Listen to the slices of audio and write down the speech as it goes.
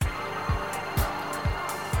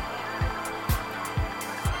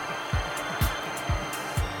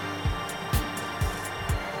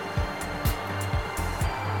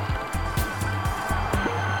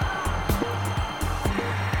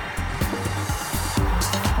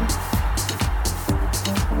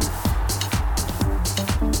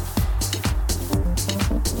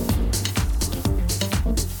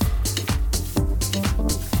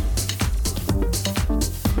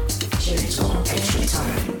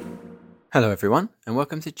Hello everyone, and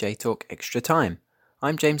welcome to J-Talk Extra Time.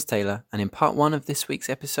 I'm James Taylor, and in part 1 of this week's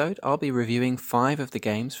episode, I'll be reviewing 5 of the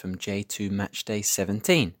games from J2 Matchday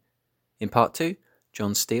 17. In part 2,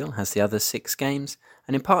 John Steele has the other 6 games,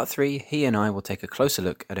 and in part 3, he and I will take a closer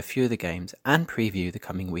look at a few of the games and preview the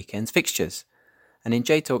coming weekend's fixtures. And in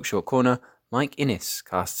J-Talk Short Corner, Mike Innes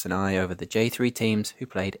casts an eye over the J3 teams who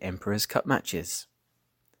played Emperor's Cup matches.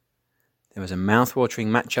 There was a mouth-watering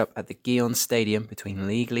matchup at the Gion Stadium between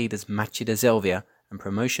league leaders Machida Zelvia and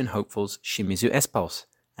promotion hopefuls Shimizu S-Pulse,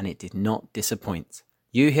 and it did not disappoint.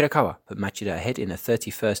 Yu Hirakawa put Machida ahead in the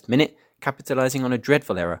 31st minute, capitalizing on a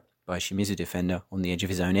dreadful error by a Shimizu defender on the edge of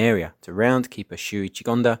his own area to round keeper Shuichi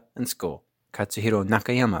Gonda and score. Katsuhiro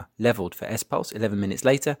Nakayama levelled for S-Pulse 11 minutes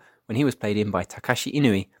later when he was played in by Takashi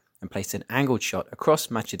Inui and placed an angled shot across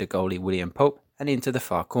Machida goalie William Pope and into the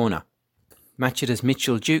far corner. Machida's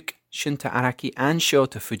Mitchell Duke, Shunta Araki and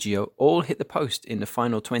Shota Fujio all hit the post in the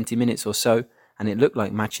final 20 minutes or so, and it looked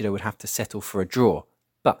like Machida would have to settle for a draw.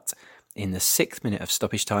 But in the 6th minute of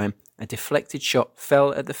stoppage time, a deflected shot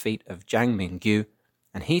fell at the feet of Jang Mingyu,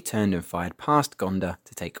 and he turned and fired past Gonda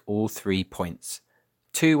to take all 3 points.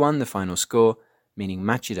 2-1 the final score, meaning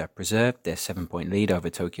Machida preserved their 7-point lead over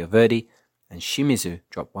Tokyo Verdy, and Shimizu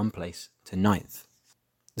dropped 1 place to 9th.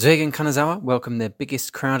 Zuegen Kanazawa welcomed their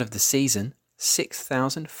biggest crowd of the season,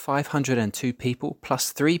 6,502 people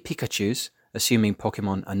plus 3 Pikachus, assuming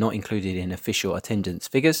Pokemon are not included in official attendance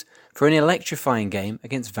figures, for an electrifying game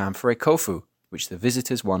against Vamphore Kofu, which the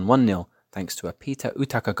visitors won 1-0 thanks to a Peter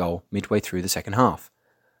Utaka goal midway through the second half.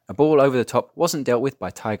 A ball over the top wasn't dealt with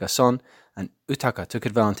by Taiga Son, and Utaka took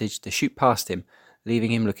advantage to shoot past him,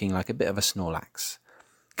 leaving him looking like a bit of a Snorlax.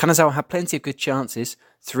 Kanazawa had plenty of good chances,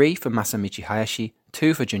 3 for Masamichi Hayashi,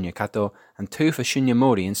 2 for Junya Kato, and 2 for Shunya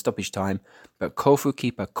Mori in stoppage time, but Kofu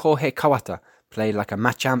keeper Kohei Kawata played like a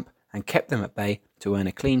Machamp and kept them at bay to earn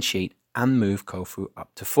a clean sheet and move Kofu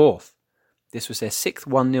up to 4th. This was their 6th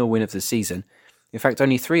 1-0 win of the season. In fact,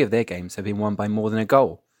 only 3 of their games have been won by more than a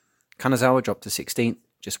goal. Kanazawa dropped to 16th,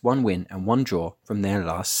 just 1 win and 1 draw from their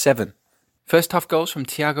last 7. First half goals from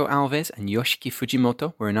Thiago Alves and Yoshiki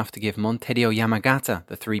Fujimoto were enough to give Monterio Yamagata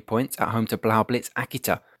the 3 points at home to Blau Blitz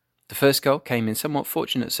Akita. The first goal came in somewhat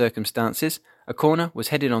fortunate circumstances. A corner was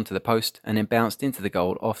headed onto the post and then bounced into the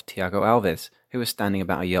goal off Thiago Alves, who was standing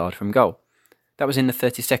about a yard from goal. That was in the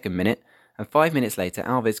 32nd minute, and 5 minutes later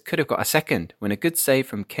Alves could have got a second when a good save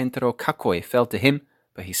from Kentaro Kakoi fell to him,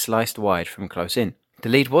 but he sliced wide from close in. The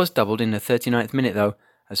lead was doubled in the 39th minute though,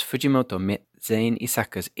 as Fujimoto met Zain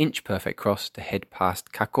Isaka's inch-perfect cross to head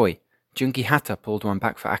past Kakoi. Junki Hata pulled one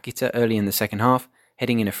back for Akita early in the second half,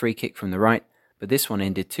 heading in a free kick from the right, but this one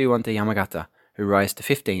ended 2-1 to Yamagata, who rise to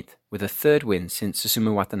 15th with a 3rd win since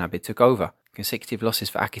Susumu Watanabe took over. Consecutive losses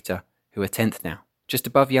for Akita, who are 10th now. Just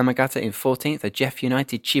above Yamagata in 14th are Jeff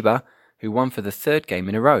United Chiba, who won for the 3rd game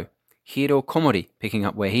in a row. Hiro Komori picking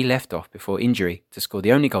up where he left off before injury to score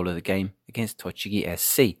the only goal of the game against Tochigi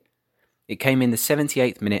SC. It came in the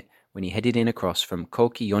 78th minute when he headed in a cross from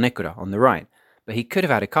Koki Yonekura on the right, but he could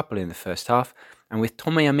have had a couple in the first half, and with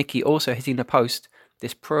Tomoya Miki also hitting the post,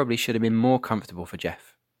 this probably should have been more comfortable for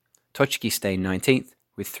Jeff. Tochigi stayed 19th,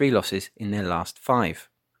 with 3 losses in their last 5.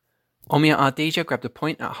 Omiya Ardija grabbed a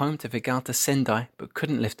point at home to Vegalta Sendai, but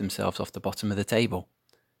couldn't lift themselves off the bottom of the table.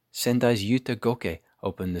 Sendai's Yuta Goke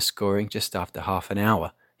opened the scoring just after half an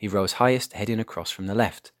hour. He rose highest, heading across from the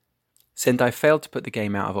left. Sendai failed to put the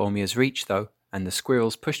game out of Omiya's reach though, and the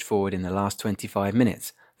Squirrels pushed forward in the last 25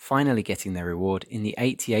 minutes, finally getting their reward in the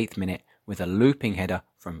 88th minute with a looping header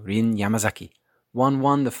from Rin Yamazaki.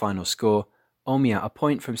 1-1 the final score, Omiya a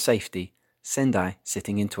point from safety, Sendai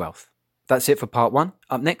sitting in 12th. That's it for part 1.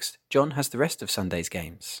 Up next, John has the rest of Sunday's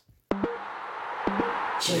games.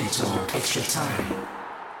 J-Talk Extra Time.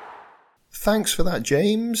 Thanks for that,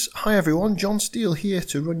 James. Hi everyone, John Steele here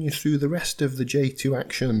to run you through the rest of the J2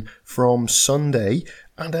 action from Sunday.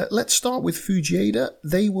 And let's start with Fujieda.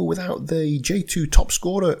 They were without the J2 top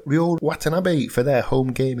scorer, Ryo Watanabe, for their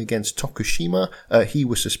home game against Tokushima. He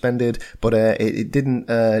was suspended, but it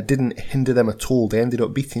didn't hinder them at all. They ended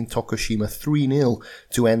up beating Tokushima 3-0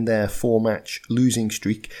 to end their 4-match losing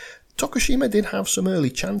streak. Tokushima did have some early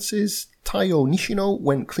chances. Taiyo Nishino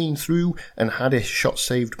went clean through and had a shot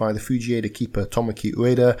saved by the Fujieda keeper Tomoki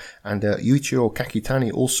Ueda, and Yuichiro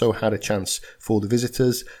Kakitani also had a chance for the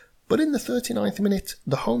visitors. But in the 39th minute,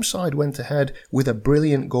 the home side went ahead with a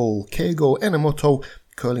brilliant goal. Keigo Enomoto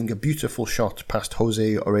curling a beautiful shot past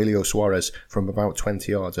Jose Aurelio Suarez from about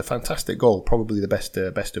 20 yards. A fantastic goal, probably the best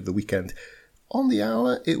of the weekend. On the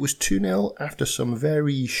hour, it was 2-0 after some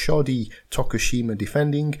very shoddy Tokushima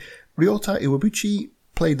defending. Ryota Iwabuchi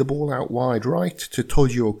played the ball out wide right to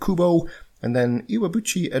Tojiro Kubo, and then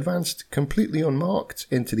Iwabuchi advanced completely unmarked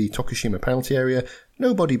into the Tokushima penalty area.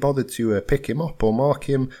 Nobody bothered to pick him up or mark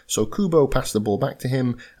him, so Kubo passed the ball back to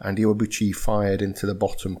him, and Iwabuchi fired into the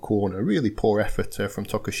bottom corner. Really poor effort from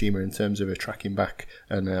Tokushima in terms of tracking back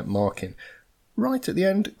and marking. Right at the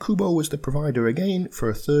end, Kubo was the provider again for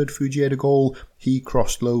a third Fujieda goal. He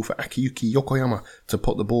crossed low for Akiyuki Yokoyama to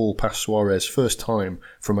put the ball past Suarez first time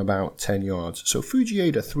from about 10 yards. So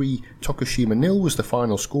Fujieda 3, Tokushima 0 was the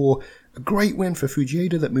final score. A great win for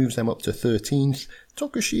Fujieda that moves them up to 13th.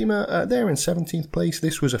 Tokushima, they're in 17th place.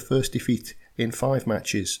 This was a first defeat in 5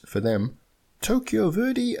 matches for them. Tokyo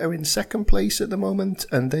Verdy are in second place at the moment,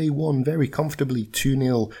 and they won very comfortably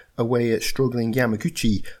 2-0 away at struggling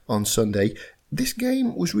Yamaguchi on Sunday. This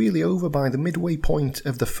game was really over by the midway point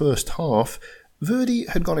of the first half. Verdy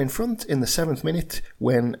had gone in front in the 7th minute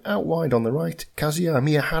when, out wide on the right, Kazuya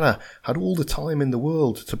Miyahara had all the time in the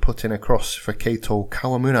world to put in a cross for Keito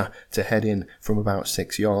Kawamura to head in from about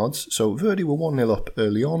 6 yards. So Verdy were 1-0 up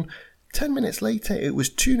early on. 10 minutes later it was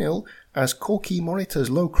 2-0 as Koki Morita's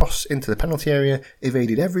low cross into the penalty area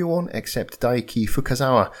evaded everyone except Daiki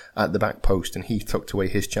Fukazawa at the back post, and he tucked away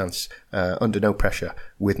his chance under no pressure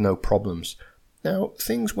with no problems. Now,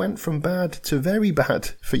 things went from bad to very bad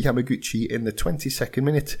for Yamaguchi in the 22nd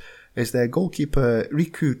minute as their goalkeeper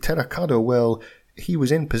Riku Terakado, he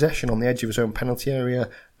was in possession on the edge of his own penalty area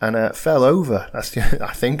and fell over. I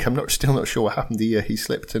think. I'm still not sure what happened. He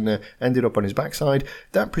slipped and ended up on his backside.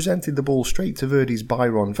 That presented the ball straight to Verdy's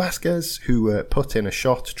Byron Vasquez, who put in a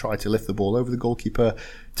shot, tried to lift the ball over the goalkeeper.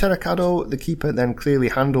 Terakado, the keeper, then clearly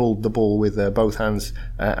handled the ball with both hands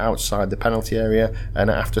outside the penalty area, and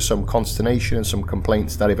after some consternation and some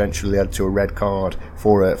complaints, that eventually led to a red card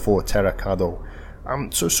for Terakado.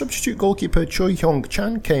 So substitute goalkeeper Choi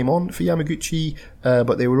Hyong-chan came on for Yamaguchi,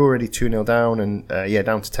 but they were already 2-0 down and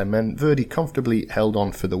down to 10 men. Verdy comfortably held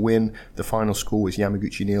on for the win. The final score was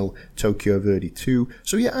Yamaguchi 0, Tokyo Verdy 2.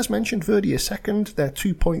 So as mentioned, Verdy is second. They're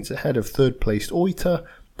 2 points ahead of third placed Oita,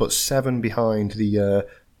 but 7 behind the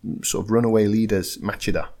sort of runaway leaders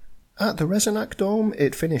Machida. At the Resonac Dome,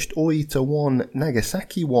 it finished Oita 1,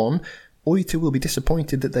 Nagasaki 1. Oita will be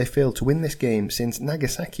disappointed that they failed to win this game, since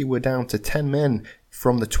Nagasaki were down to 10 men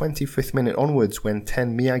from the 25th minute onwards when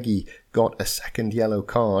Ten Miyagi got a second yellow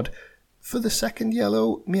card. For the second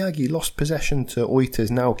yellow, Miyagi lost possession to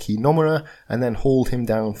Oita's Naoki Nomura and then hauled him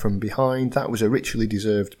down from behind. That was a richly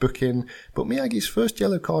deserved booking, but Miyagi's first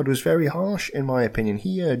yellow card was very harsh in my opinion.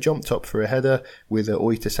 He jumped up for a header with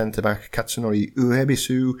Oita centre-back Katsunori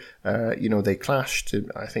Uebisu. They clashed.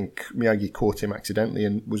 I think Miyagi caught him accidentally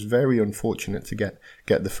and was very unfortunate to get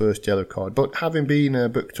the first yellow card. But having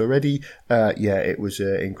been booked already, it was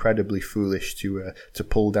incredibly foolish to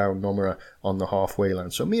pull down Nomura on the halfway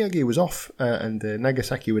line. So Miyagi was off and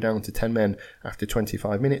Nagasaki were down to 10 men after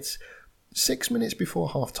 25 minutes. 6 minutes before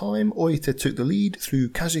half-time, Oita took the lead through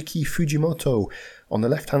Kazuki Fujimoto. On the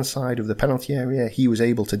left-hand side of the penalty area, he was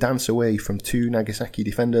able to dance away from 2 Nagasaki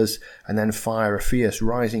defenders and then fire a fierce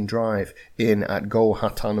rising drive in at Go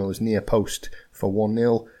Hatano's near post for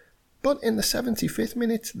 1-0. But in the 75th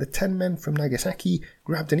minute, the 10 men from Nagasaki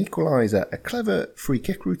grabbed an equaliser. A clever free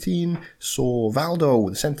kick routine saw Valdo,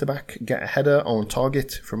 the centre-back, get a header on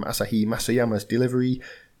target from Asahi Masayama's delivery.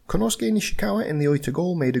 Konosuke Nishikawa in the Oita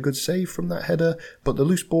goal made a good save from that header, but the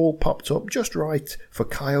loose ball popped up just right for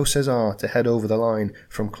Kaio Cesar to head over the line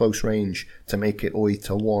from close range to make it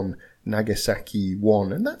Oita 1, Nagasaki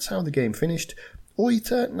 1. And that's how the game finished.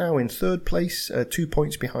 Oita now in third place, 2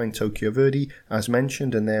 points behind Tokyo Verdy, as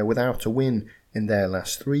mentioned, and they're without a win in their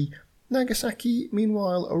last 3. Nagasaki,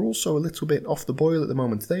 meanwhile, are also a little bit off the boil at the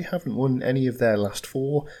moment. They haven't won any of their last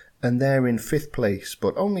 4, and they're in 5th place,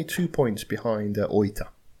 but only 2 points behind Oita.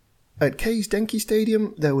 At Kei's Denki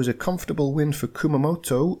Stadium, there was a comfortable win for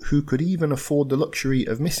Kumamoto, who could even afford the luxury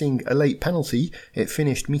of missing a late penalty. It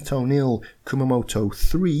finished Mito 0, Kumamoto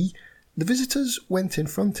 3. The visitors went in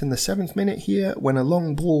front in the 7th minute here when a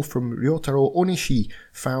long ball from Ryotaro Onishi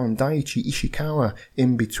found Daichi Ishikawa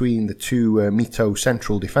in between the 2 Mito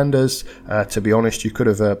central defenders. To be honest, you could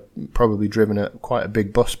have probably driven quite a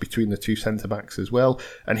big bus between the 2 centre-backs as well,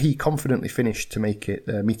 and he confidently finished to make it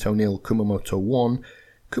Mito 0, Kumamoto 1.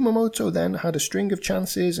 Kumamoto then had a string of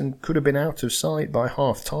chances and could have been out of sight by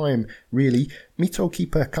half-time, really. Mito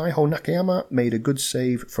keeper Kaiho Nakayama made a good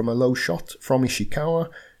save from a low shot from Ishikawa.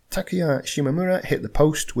 Takuya Shimamura hit the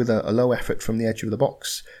post with a low effort from the edge of the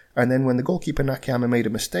box, And then when the goalkeeper Nakayama made a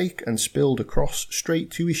mistake and spilled across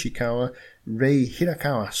straight to Ishikawa, Rei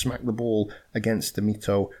Hirakawa smacked the ball against the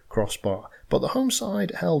Mito crossbar. But the home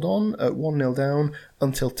side held on at 1-0 down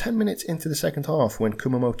until 10 minutes into the second half when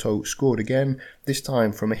Kumamoto scored again, this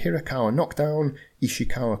time from a Hirakawa knockdown.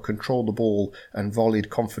 Ishikawa controlled the ball and volleyed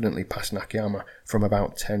confidently past Nakayama from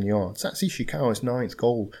about 10 yards. That's Ishikawa's 9th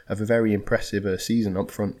goal of a very impressive season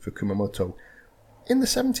up front for Kumamoto. In the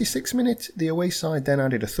 76th minute, the away side then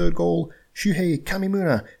added a third goal. Shuhei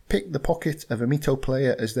Kamimura picked the pocket of a Mito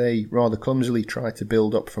player as they rather clumsily tried to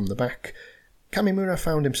build up from the back. Kamimura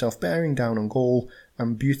found himself bearing down on goal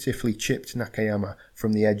and beautifully chipped Nakayama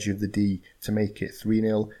from the edge of the D to make it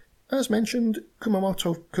 3-0. As mentioned,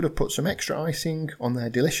 Kumamoto could have put some extra icing on their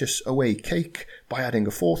delicious away cake by adding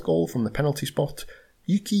a 4th goal from the penalty spot.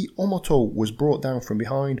 Yuki Omoto was brought down from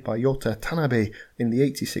behind by Yota Tanabe in the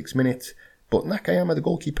 86th minute, but Nakayama, the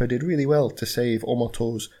goalkeeper, did really well to save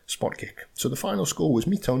Omoto's spot kick. So the final score was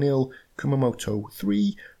Mito 0, Kumamoto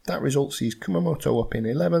 3. That result sees Kumamoto up in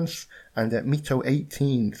 11th and Mito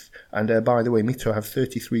 18th. And by the way, Mito have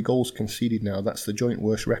 33 goals conceded now. That's the joint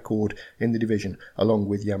worst record in the division, along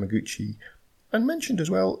with Yamaguchi. And mentioned as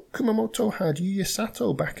well, Kumamoto had Yuya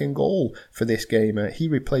Sato back in goal for this game. He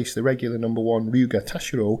replaced the regular number 1 Ryuga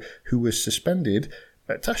Tashiro, who was suspended.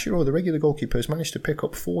 Tashiro, the regular goalkeeper, has managed to pick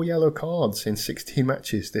up 4 yellow cards in 16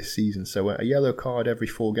 matches this season. So a yellow card every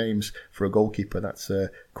 4 games for a goalkeeper. That's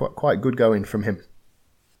quite good going from him.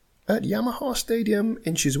 At Yamaha Stadium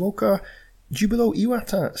in Shizuoka, Jubilo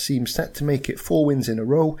Iwata seems set to make it 4 wins in a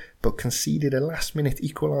row, but conceded a last-minute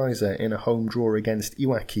equaliser in a home draw against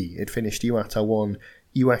Iwaki. It finished Iwata 1,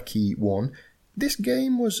 Iwaki 1. This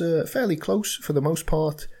game was fairly close for the most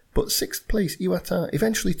part, but 6th place Iwata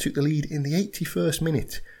eventually took the lead in the 81st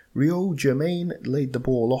minute. Ryo Germain laid the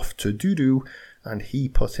ball off to Dudu, and he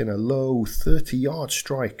put in a low 30-yard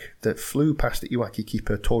strike that flew past the Iwaki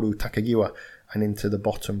keeper Toru Takagiwa and into the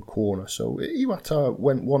bottom corner. So Iwata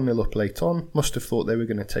went 1-0 up late on, must have thought they were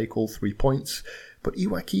going to take all 3 points, but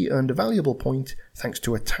Iwaki earned a valuable point thanks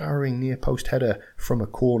to a towering near-post header from a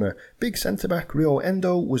corner. Big centre-back Ryo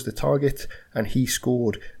Endo was the target, and he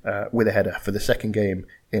scored with a header for the second game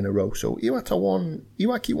in a row. So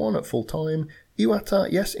Iwaki won at full time. Iwata,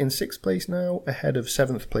 yes, in 6th place now, ahead of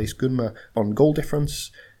 7th place Gunma on goal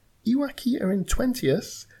difference. Iwaki are in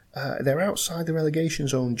 20th. They're outside the relegation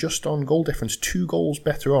zone just on goal difference, 2 goals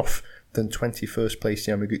better off than 21st place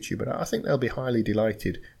Yamaguchi, but I think they'll be highly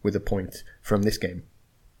delighted with a point from this game.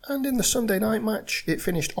 And in the Sunday night match, it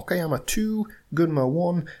finished Okayama 2, Gunma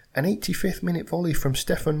 1. An 85th minute volley from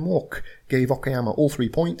Stefan Mork gave Okayama all 3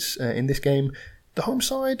 points in this game. The home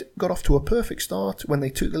side got off to a perfect start when they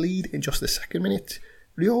took the lead in just the 2nd minute.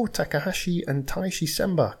 Ryo Takahashi and Taishi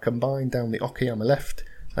Semba combined down the Okayama left,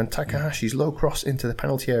 and Takahashi's low cross into the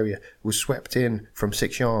penalty area was swept in from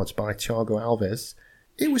 6 yards by Thiago Alves.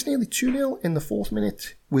 It was nearly 2-0 in the 4th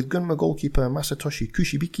minute, with Gunma goalkeeper Masatoshi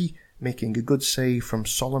Kushibiki making a good save from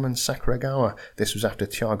Solomon Sakuragawa. This was after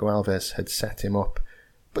Thiago Alves had set him up.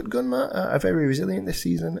 But Gunma are very resilient this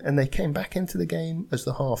season, and they came back into the game as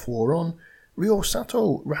the half wore on. Ryo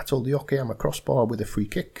Sato rattled the Okayama crossbar with a free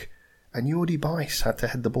kick, and Yori Bice had to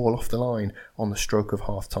head the ball off the line on the stroke of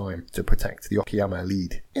half-time to protect the Okayama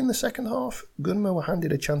lead. In the second half, Gunma were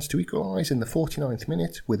handed a chance to equalise in the 49th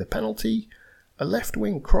minute with a penalty. A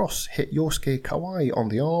left-wing cross hit Yosuke Kawai on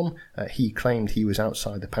the arm. He claimed he was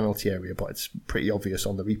outside the penalty area, but it's pretty obvious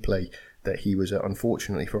on the replay that he was,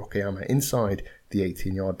 unfortunately for Okayama, inside the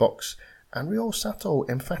 18-yard box. And Ryo Sato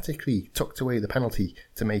emphatically tucked away the penalty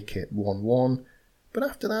to make it 1-1. But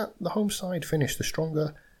after that, the home side finished the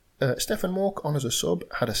stronger. Stefan Mork, on as a sub,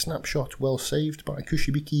 had a snapshot well saved by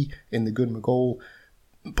Kushibiki in the Gunma goal.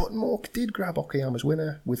 But Mork did grab Okayama's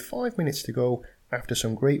winner with 5 minutes to go after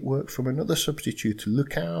some great work from another substitute,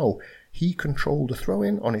 Lukao. He controlled a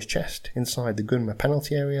throw-in on his chest inside the Gunma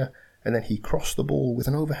penalty area, and then he crossed the ball with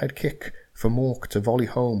an overhead kick for Mork to volley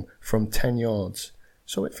home from 10 yards.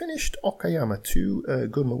 So it finished Okayama 2,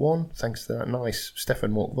 Gunma 1, thanks to that nice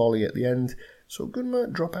Stefan Mork volley at the end. So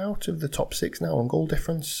Gunma drop out of the top 6 now on goal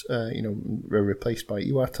difference, replaced by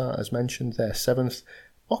Iwata, as mentioned, they're 7th.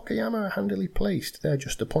 Okayama are handily placed, they're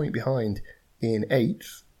just a point behind in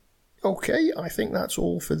 8th. Okay, I think that's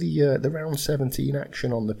all for the round 17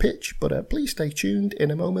 action on the pitch, but please stay tuned. In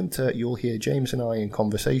a moment, you'll hear James and I in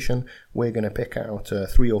conversation. We're going to pick out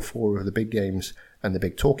 3 or 4 of the big games and the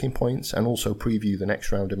big talking points, and also preview the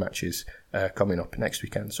next round of matches coming up next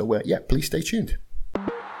weekend. So, please stay tuned.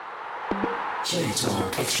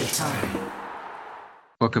 JTET Extra Time.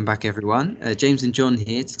 Welcome back, everyone. James and John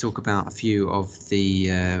here to talk about a few of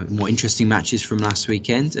the more interesting matches from last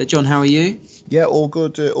weekend. John, how are you? Yeah, all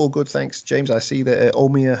good. All good. Thanks, James. I see that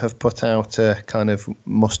Omiya have put out a kind of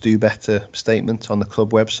must do better statement on the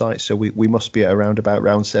club website. So we must be at around about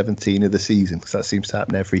round 17 of the season, because that seems to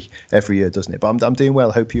happen every year, doesn't it? But I'm doing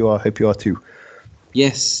well. Hope you are too.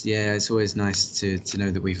 Yes, yeah, it's always nice to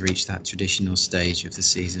know that we've reached that traditional stage of the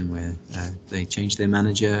season where they change their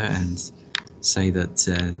manager and say that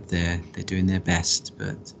they're doing their best,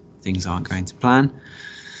 but things aren't going to plan.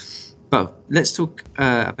 But let's talk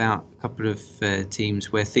about a couple of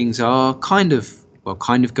teams where things are kind of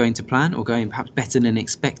going to plan or going perhaps better than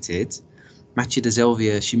expected. Machida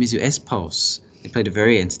Zelvia Shimizu S-Pulse. They played a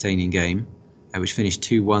very entertaining game, which finished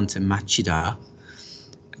 2-1 to Machida.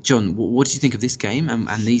 John, what did you think of this game and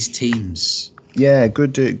these teams? Yeah,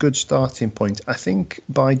 good starting point. I think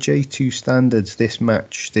by J2 standards, this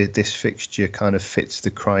match, this fixture kind of fits the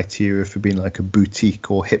criteria for being like a boutique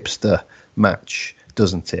or hipster match,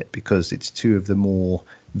 doesn't it? Because it's two of the more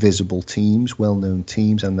visible teams, well-known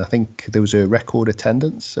teams, and I think there was a record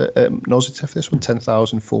attendance at Nozita for this one.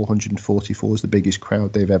 10,444 is the biggest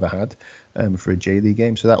crowd they've ever had for a J-League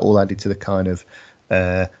game. So that all added to the kind of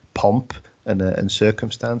pomp and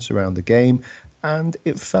circumstance around the game. And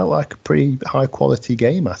it felt like a pretty high quality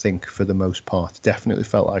game, I think, for the most part. Definitely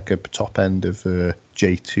felt like a top end of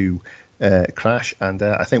J2 clash. And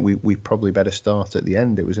I think we probably better start at the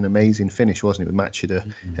end. It was an amazing finish, wasn't it? With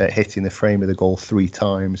Machida hitting the frame of the goal 3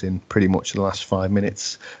 times in pretty much the last 5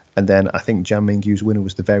 minutes. And then I think Jan Mingyu's winner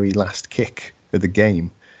was the very last kick of the game.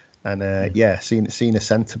 And seeing a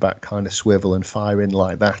centre-back kind of swivel and fire in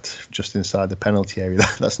like that just inside the penalty area,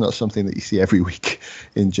 that's not something that you see every week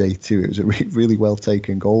in J2. It was a really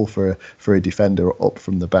well-taken goal for a defender up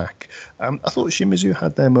from the back. I thought Shimizu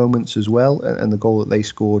had their moments as well, and the goal that they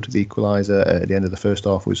scored, the equaliser at the end of the first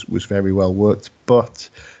half, was very well worked. But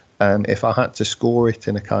if I had to score it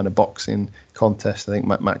in a kind of boxing contest, I think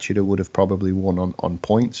Machida would have probably won on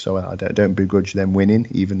points. So I don't begrudge them winning,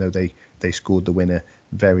 even though they scored the winner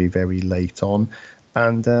very, very late on.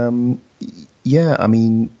 And I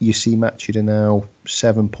mean, you see Machida now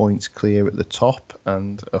 7 points clear at the top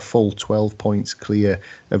and a full 12 points clear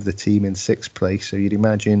of the team in 6th place. So you'd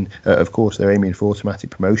imagine, of course, they're aiming for automatic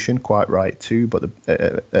promotion, quite right too, but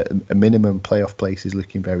a minimum playoff place is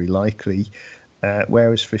looking very likely.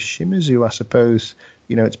 Whereas for Shimizu, I suppose,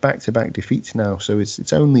 it's back-to-back defeats now, so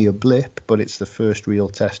it's only a blip, but it's the first real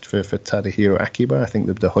test for Tadahiro Akiba. I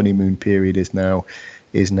think the honeymoon period is now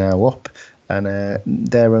up, and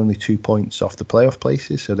they're only 2 points off the playoff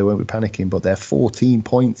places, so they won't be panicking. But they're 14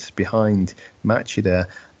 points behind Machida,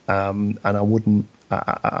 and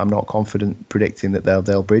I'm not confident predicting that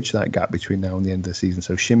they'll bridge that gap between now and the end of the season.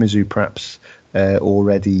 So Shimizu perhaps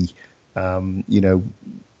already,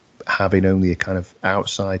 having only a kind of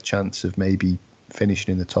outside chance of maybe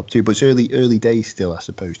finishing in the top 2, but it's early days still, I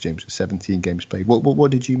suppose, James, with 17 games played.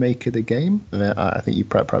 What did you make of the game? I think you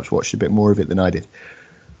perhaps watched a bit more of it than I did.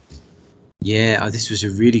 Yeah, this was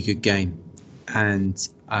a really good game, and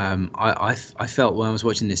I felt when I was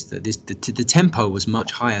watching this that the tempo was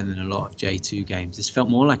much higher than a lot of J2 games. This felt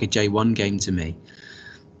more like a J1 game to me.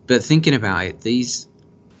 But thinking about it,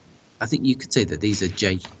 I think you could say that these are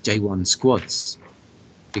J1 squads,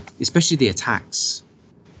 especially the attacks.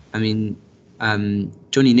 I mean,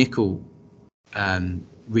 Johnny Nicol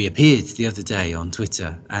reappeared the other day on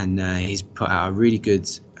Twitter, and he's put out a really good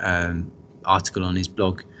article on his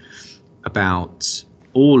blog about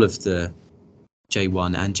all of the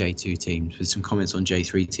J1 and J2 teams, with some comments on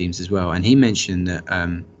J3 teams as well. And he mentioned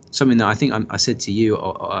that something that I think I said to you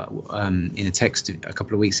in a text a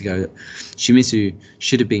couple of weeks ago, that Shimizu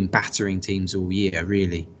should have been battering teams all year,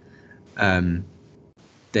 really. I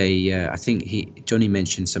think Johnny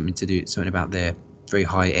mentioned something about their very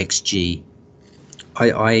high XG.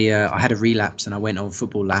 I had a relapse and I went on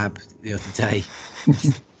Football Lab the other day,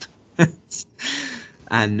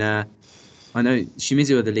 and I know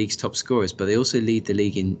Shimizu are the league's top scorers, but they also lead the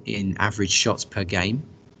league in average shots per game,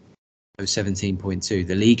 of 17.2.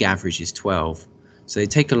 The league average is 12, so they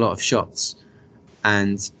take a lot of shots.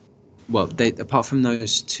 And apart from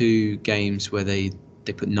those 2 games where they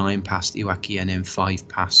put 9 past Iwaki and then 5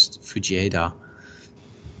 past Fujieda,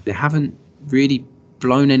 they haven't really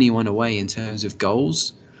blown anyone away in terms of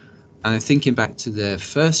goals. And I'm thinking back to their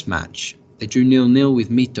first match, they drew 0-0 with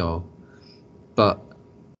Mito, but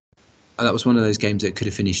that was one of those games that could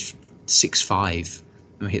have finished 6-5.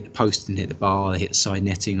 They hit the post and hit the bar, they hit the side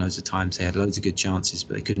netting loads of times, they had loads of good chances,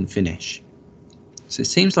 but they couldn't finish. So it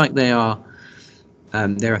seems like they are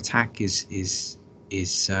their attack is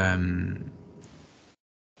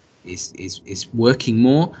is working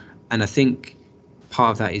more, and I think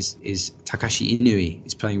part of that is Takashi Inui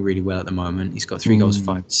is playing really well at the moment. He's got 3 goals,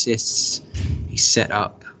 5 assists. He set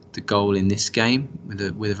up the goal in this game with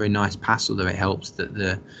a very nice pass, although it helped that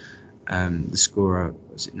the scorer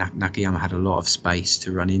Nakayama had a lot of space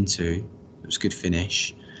to run into. It was a good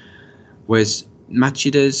finish. Whereas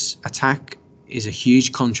Machida's attack is a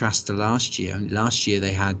huge contrast to last year. Last year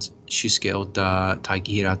they had Shusuke Ota,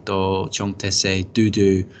 Taiki Hirato, Chong Tese,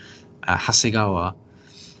 Dudu, Hasegawa.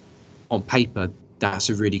 On paper, that's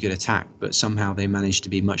a really good attack, but somehow they managed to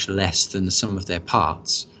be much less than the sum of their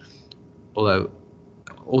parts. Although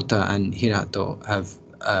Ota and Hirato have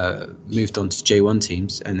moved on to J1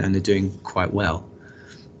 teams and are doing quite well.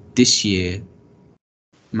 This year,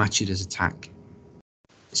 Machida's attack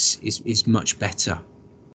is much better.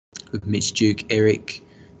 With Mitch Duke, Eric,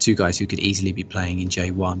 2 guys who could easily be playing in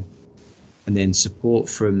J1. And then support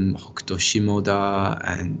from Hokuto Shimoda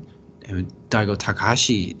and Daigo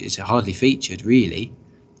Takahashi is hardly featured, really.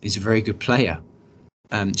 He's a very good player.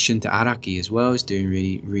 Shunta Araki as well is doing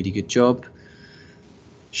really, really good job.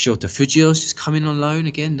 Shota Fujio's just coming on loan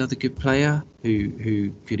again, another good player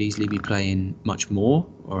who could easily be playing much more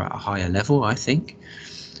or at a higher level, I think.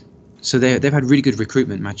 So they've had really good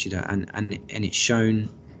recruitment, Machida, and it's shown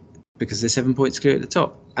because they're 7 points clear at the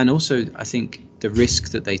top. And also, I think the risk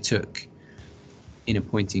that they took in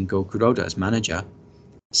appointing Go Kuroda as manager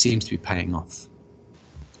seems to be paying off.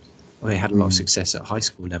 Well, they had a lot of success at high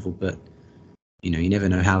school level, but you never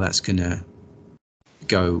know how that's going to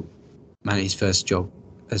go. His first job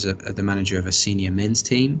as the manager of a senior men's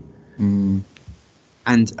team.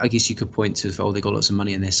 And I guess you could point to, they got lots of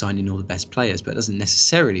money and they're signing all the best players, but it doesn't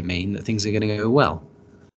necessarily mean that things are going to go well.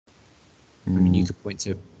 I mean, you could point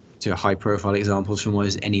to high-profile examples from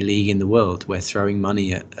almost any league in the world where throwing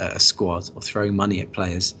money at a squad or throwing money at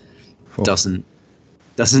players doesn't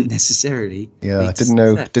necessarily. Yeah, I didn't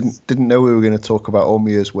know we were going to talk about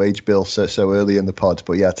Omiya's wage bill so early in the pod,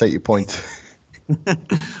 but yeah, I take your point.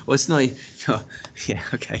 Well, it's not. Oh, yeah,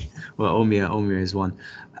 okay. Well, Omiya is one.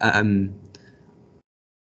 And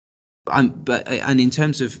in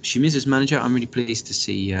terms of Shimizu's manager, I'm really pleased to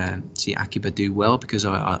see Akiba do well because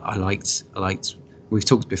I liked. We've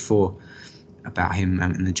talked before about him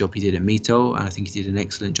and the job he did at Mito, and I think he did an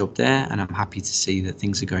excellent job there. And I'm happy to see that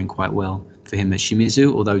things are going quite well for him at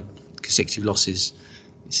Shimizu. Although consecutive losses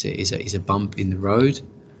is a bump in the road,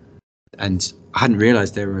 and I hadn't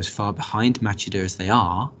realised they were as far behind Machida as they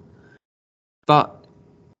are. But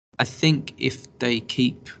I think if they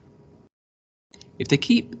keep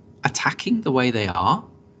attacking the way they are,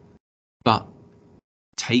 but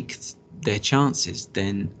take their chances,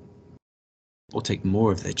 or take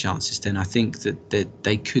more of their chances, then I think that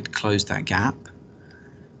they could close that gap.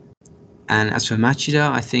 And as for Machida,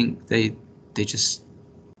 I think they just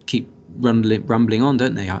keep rumbling on,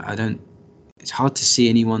 don't they? I don't. It's hard to see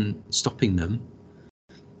anyone stopping them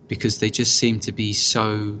because they just seem to be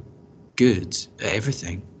so good at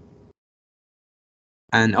everything.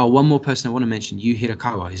 And one more person I want to mention, Yu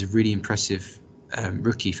Hirakawa, is a really impressive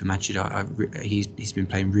rookie for Machida. He's been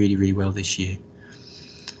playing really, really well this year.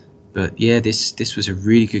 But yeah, this was a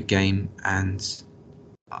really good game, and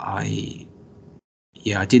I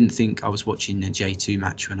didn't think I was watching a J2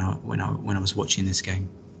 match when I was watching this game.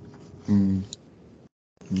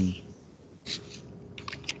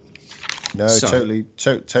 No,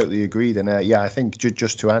 totally agreed. And I think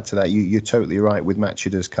just to add to that, you're totally right with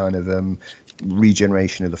Machida's kind of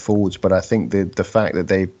regeneration of the forwards. But I think the fact that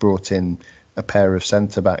they brought in a pair of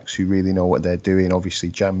centre backs who really know what they're doing. Obviously,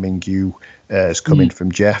 Jan Mingyu has come in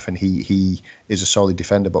from Jeff, and he is a solid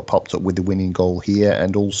defender, but popped up with the winning goal here.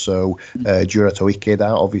 And also Jurato Ikeda,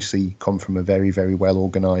 obviously come from a very, very well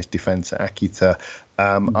organised defence at Akita.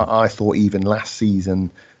 I thought even last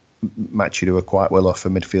season Machida were quite well off for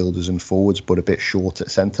midfielders and forwards, but a bit short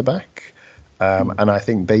at centre back. And I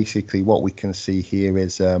think basically what we can see here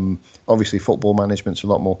is obviously football management's a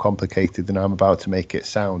lot more complicated than I'm about to make it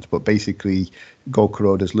sound. But basically, Go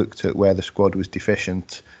Kuroda's looked at where the squad was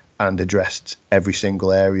deficient and addressed every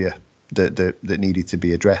single area that needed to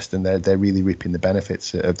be addressed. And they're really reaping the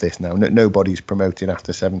benefits of this now. Nobody's promoting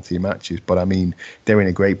after 70 matches, but I mean, they're in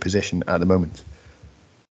a great position at the moment.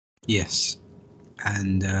 Yes.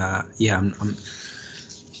 And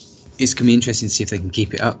it's going to be interesting to see if they can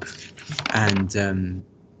keep it up. And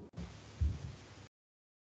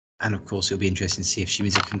of course, it'll be interesting to see if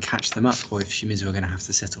Shimizu can catch them up, or if Shimizu are going to have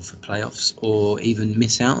to settle for playoffs, or even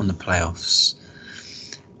miss out on the playoffs.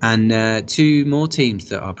 And 2 more teams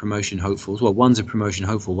that are promotion hopefuls. Well, one's a promotion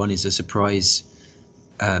hopeful. One is a surprise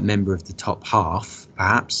member of the top half,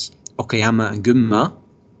 perhaps. Okayama and Gunma.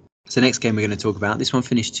 So the next game we're going to talk about, this one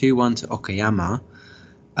finished 2-1 to Okayama.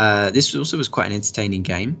 This also was quite an entertaining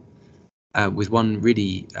game with one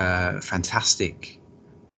really fantastic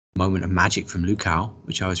moment of magic from Lukao,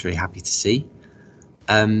 which I was very happy to see.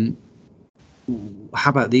 How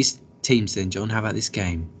about these teams then, John? How about this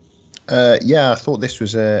game? I thought this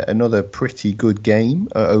was another pretty good game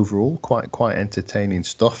overall, quite entertaining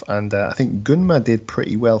stuff, and I think Gunma did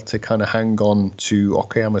pretty well to kind of hang on to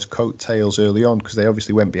Okayama's coattails early on, because they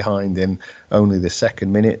obviously went behind in only the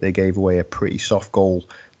second minute. They gave away a pretty soft goal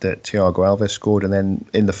that Thiago Alves scored, and then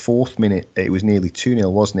in the fourth minute it was nearly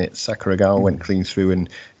 2-0, wasn't it? Sakuragawa went clean through, and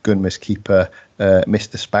Gunma's keeper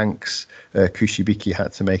Mr. Spanks Kushibiki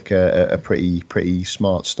had to make a pretty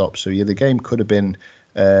smart stop. So yeah, the game could have been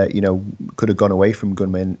could have gone away from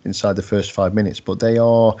Gunma inside the first 5 minutes, but they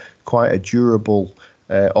are quite a durable,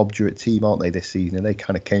 obdurate team, aren't they, this season? And they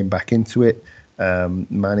kind of came back into it,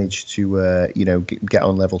 managed to get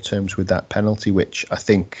on level terms with that penalty, which I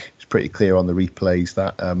think is pretty clear on the replays.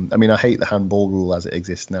 That I hate the handball rule as it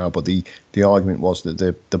exists now, but the argument was that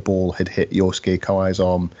the ball had hit Yosuke Kawai's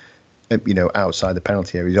arm, outside the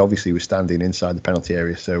penalty area. He obviously was standing inside the penalty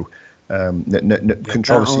area, so.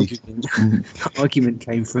 Controversy. That argument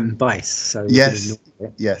came from Bice. So yes,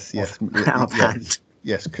 out of hand.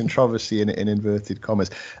 Yes, controversy in inverted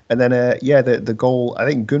commas. And then the goal. I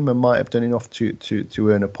think Gunma might have done enough to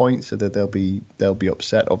earn a point, so that they'll be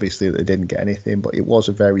upset. Obviously, that they didn't get anything, but it was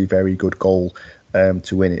a very, very good goal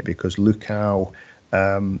to win it, because Lukao,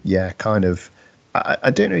 kind of.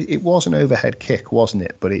 I don't know. It was an overhead kick, wasn't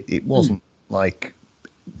it? But it wasn't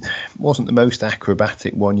wasn't the most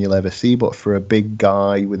acrobatic one you'll ever see, but for a big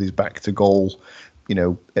guy with his back to goal,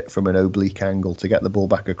 from an oblique angle to get the ball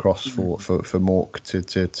back across for Mork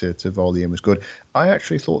to volley in was good. I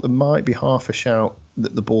actually thought there might be half a shout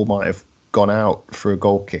that the ball might have gone out for a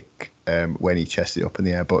goal kick when he chested it up in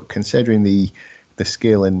the air, but considering the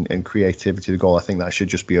skill and creativity of the goal, I think that should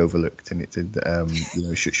just be overlooked, and it did,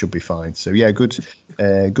 should be fine. So yeah, good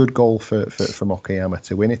goal from Okayama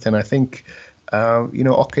to win it, and I think.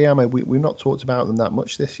 Okayama, we've not talked about them that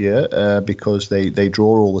much this year because they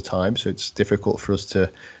draw all the time, so it's difficult for us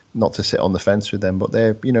not to sit on the fence with them. But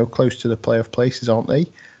they're close to the playoff places, aren't they?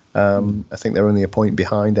 I think they're only a point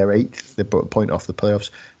behind. They're 8th. They're a point off the playoffs.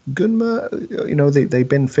 Gunma, they've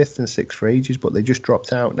been 5th and 6th for ages, but they just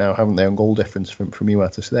dropped out now, haven't they, on goal difference from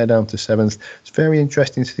Iwata? So they're down to 7th. It's very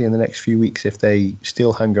interesting to see in the next few weeks if they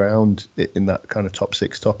still hang around in that kind of top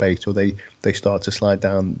 6, top 8, or they start to slide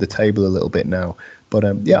down the table a little bit now. But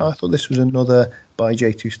I thought this was another, by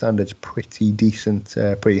J2 standards, pretty decent,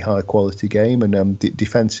 pretty high quality game, and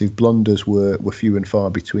defensive blunders were few and far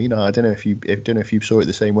between. I don't know if you saw it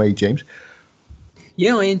the same way, James.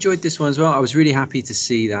 Yeah, I enjoyed this one as well. I was really happy to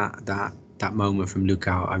see that moment from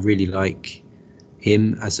Lukao. I really like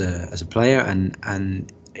him as a player,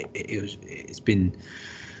 and it's been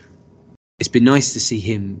nice to see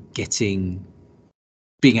him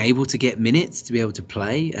being able to get minutes, to be able to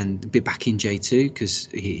play and be back in J2, because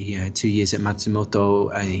he had 2 years at Matsumoto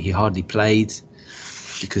and he hardly played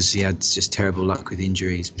because he had just terrible luck with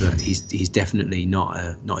injuries. But he's definitely not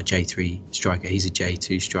a J3 striker. He's a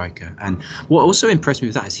J2 striker. And what also impressed me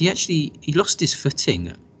with that is he lost his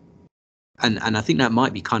footing, and I think that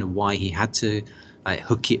might be kind of why he had to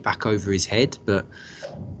hook it back over his head. But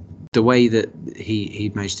the way that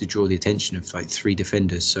he managed to draw the attention of 3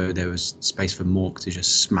 defenders, so there was space for Mork to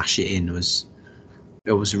just smash it in, was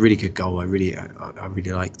a really good goal. I really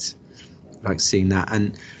liked seeing that.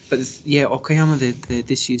 But Okayama, they're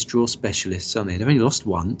this year's draw specialists, aren't they? They've only lost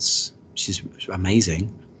once, which is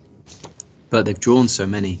amazing, but they've drawn so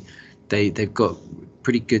many. They've got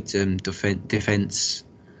pretty good defense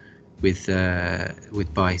with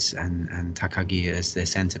Bice and Takagi as their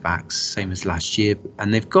centre backs, same as last year,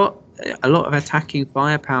 and they've got a lot of attacking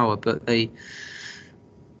firepower, but they're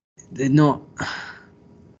not.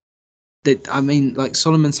 Solomon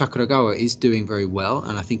Sakuragawa is doing very well,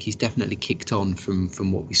 and I think he's definitely kicked on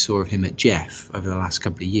from what we saw of him at Jeff over the last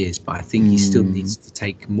couple of years. But I think he still needs to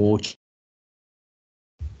take more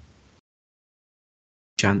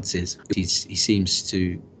chances. He seems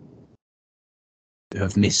to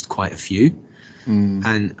have missed quite a few,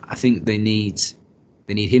 and I think they need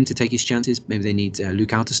him to take his chances. Maybe they need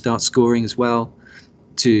Lukao to start scoring as well,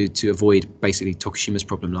 to avoid basically Tokushima's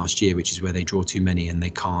problem last year, which is where they draw too many and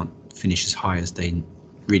they can't finish as high as they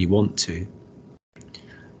really want to.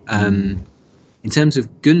 In terms of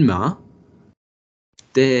Gunma,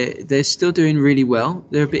 they're still doing really well.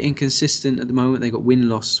 They're a bit inconsistent at the moment. They got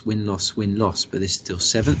win-loss, but they're still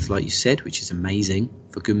 7th, like you said, which is amazing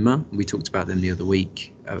for Gunma. We talked about them the other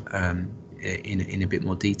week in a bit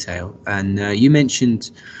more detail. And you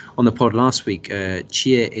mentioned on the pod last week,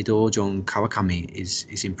 Chie Edojon Kawakami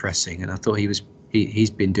is impressing, and I thought he's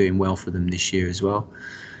been doing well for them this year as well.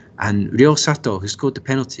 And Ryo Sato, who scored the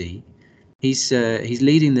penalty, he's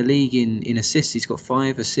leading the league in assists. He's got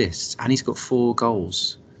 5 assists and he's got 4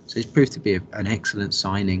 goals. So he's proved to be an excellent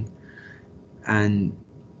signing. And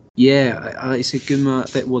yeah, it's a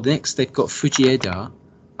Gunma. Well, next they've got Fujieda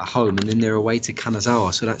at home, and then they're away to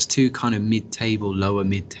Kanazawa. So that's 2 kind of lower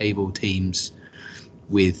mid-table teams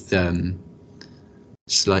with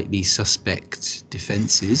slightly suspect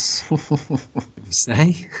defences, we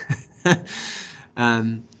say.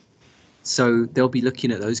 So they'll be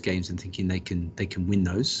looking at those games and thinking they can win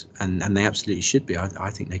those, and they absolutely should be. I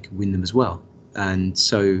think they can win them as well. And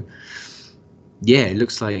so, yeah, it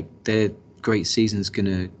looks like their great season's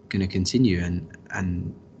gonna continue.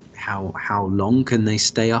 And how long can they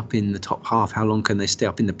stay up in the top half? How long can they stay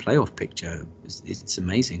up in the playoff picture? It's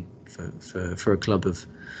amazing for a club of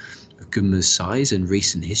Gunma's size and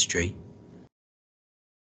recent history.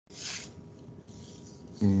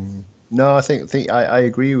 No, I think I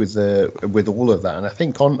agree with all of that, and I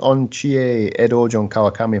think on Chie Edojon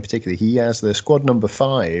Kawakami in particular, he has the squad number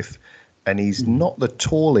 5, and he's not the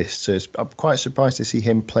tallest. So I'm quite surprised to see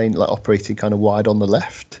him playing, like, operating kind of wide on the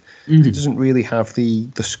left. He doesn't really have the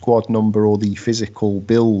squad number or the physical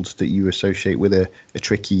build that you associate with a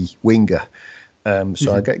tricky winger.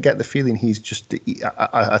 So I get the feeling he's just.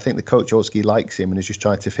 I think the coach Otsuki likes him and is just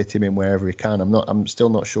trying to fit him in wherever he can. I'm still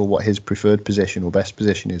not sure what his preferred position or best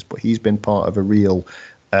position is, but he's been part of a real,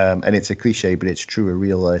 and it's a cliche, but it's true, a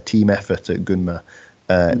real team effort at Gunma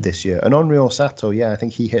this year. And on Ryo Sato, I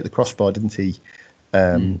think he hit the crossbar, didn't he,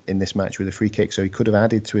 in this match with a free kick? So he could have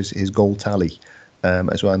added to his goal tally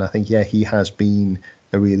as well. And I think he has been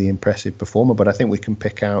a really impressive performer, but I think we can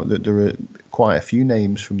pick out that there are quite a few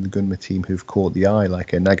names from the Gunma team who've caught the eye,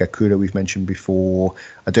 like Nagakura we've mentioned before.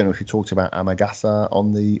 I don't know if you talked about Amagasa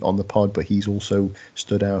on the pod, but he's also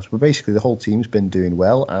stood out. But basically the whole team's been doing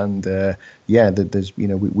well, and there's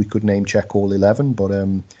we could name check all 11, but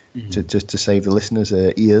to save the listeners'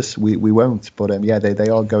 ears, we won't. But they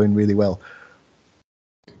are going really well.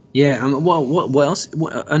 Yeah, what else?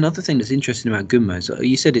 Another thing that's interesting about Gunma is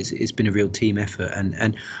you said it's been a real team effort,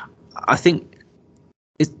 and I think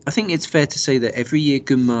it's fair to say that every year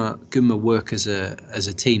Gunma work as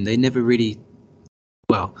a team. They never really,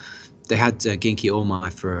 they had Genki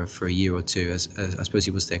Omai for a year or two, as I suppose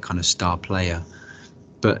he was their kind of star player,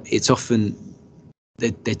 but it's often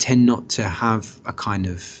they tend not to have a kind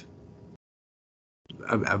of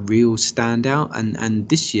a real standout, and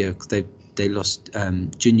this year they lost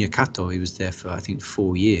Junya Kato. He was there for, I think,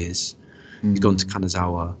 4 years. He's gone to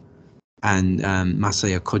Kanazawa. And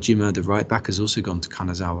Masaya Kojima, the right back, has also gone to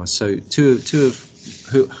Kanazawa. So two of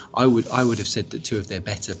who I would have said that 2 of their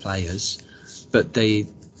better players, but they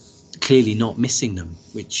clearly not missing them,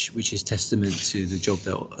 which is testament to the job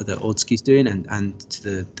that Otsuki's doing and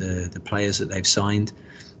to the players that they've signed.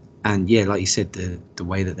 And like you said, the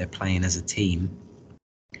way that they're playing as a team.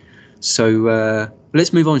 So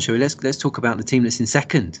let's move on, shall we? Let's talk about the team that's in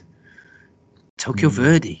second. Tokyo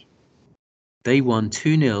Verdy. They won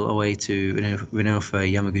 2-0 away to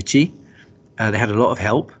Renofa Yamaguchi. They had a lot of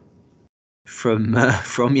help from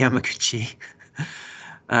Yamaguchi.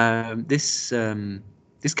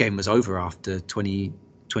 This game was over after 20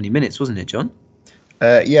 minutes, wasn't it, John?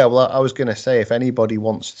 Well, I was going to say, if anybody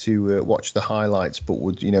wants to watch the highlights, but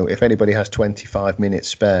if anybody has 25 minutes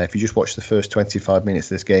spare, if you just watch the first 25 minutes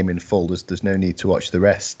of this game in full, there's no need to watch the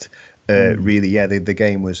rest. Really, the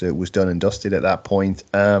game was done and dusted at that point.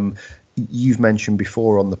 You've mentioned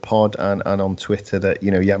before on the pod and on Twitter that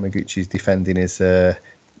Yamaguchi's defending is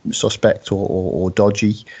suspect or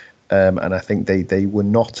dodgy. And I think they were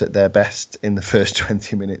not at their best in the first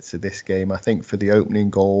 20 minutes of this game. I think for the opening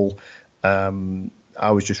goal, I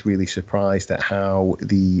was just really surprised at how I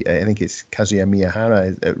think it's Kazuya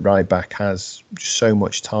Miyahara at right back has just so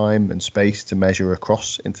much time and space to measure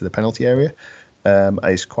across into the penalty area.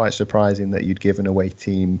 It's quite surprising that you'd give an away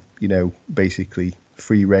team, basically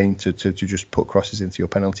free reign to just put crosses into your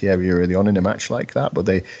penalty area early on in a match like that. But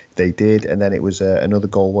they did, and then it was another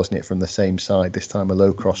goal, wasn't it, from the same side? This time a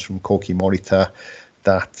low cross from Koki Morita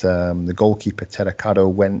that the goalkeeper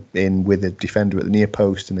Terakado went in with a defender at the near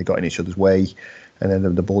post, and they got in each other's way. And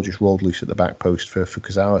then the ball just rolled loose at the back post for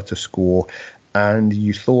Fukuzawa to score. And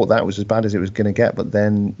you thought that was as bad as it was going to get, but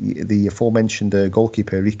then the aforementioned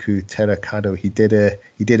goalkeeper Riku Terakado, he did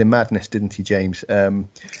a madness, didn't he, James?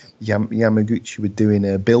 Yamaguchi were doing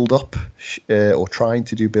a build-up or trying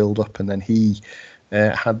to do build-up, and then he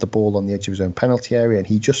had the ball on the edge of his own penalty area, and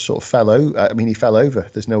he just sort of fell over. I mean, he fell over.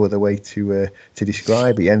 There's no other way to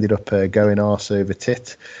describe it. He ended up going arse over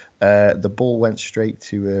tit. The ball went straight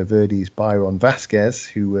to Verdy's Byron Vasquez,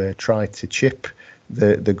 who tried to chip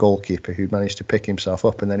the goalkeeper, who managed to pick himself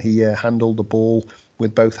up, and then he handled the ball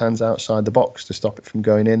with both hands outside the box to stop it from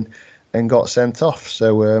going in, and got sent off.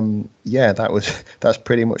 So that's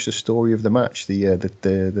pretty much the story of the match.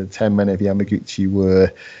 The 10 men of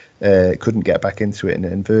Yamaguchi couldn't get back into it,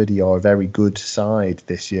 and Verdy are a very good side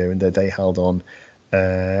this year, and they held on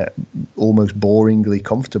almost boringly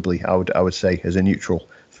comfortably, I would say, as a neutral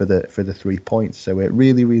for the 3 points. So a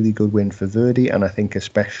really, really good win for Verdy, and I think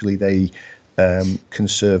especially they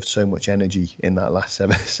conserved so much energy in that last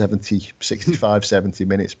 65, 70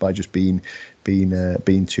 minutes by just being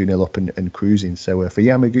 2-0 up and cruising. So for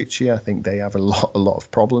Yamaguchi, I think they have a lot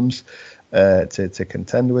of problems to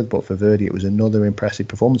contend with, but for Verdy it was another impressive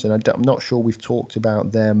performance, and I'm not sure we've talked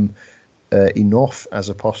about them enough as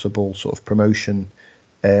a possible sort of promotion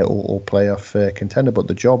or playoff contender, but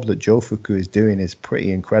the job that Jofuku is doing is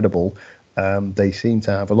pretty incredible. They seem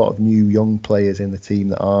to have a lot of new young players in the team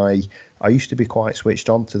that I used to be quite switched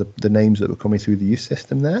on to the names that were coming through the youth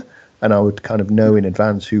system there, and I would kind of know in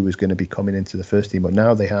advance who was going to be coming into the first team. But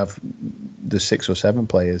now they have the 6 or 7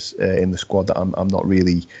 players in the squad that I'm not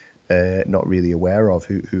really aware of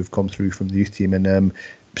who've come through from the youth team, and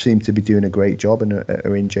seem to be doing a great job and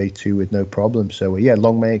are in J2 with no problem. So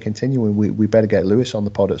long may it continue, and we better get Lewis on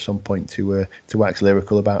the pod at some point to wax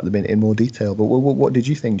lyrical about them in more detail. But what did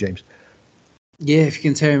you think, James? Yeah, if you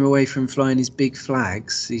can tear him away from flying his big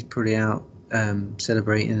flags, he's probably out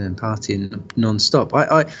celebrating and partying non-stop.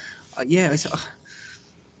 I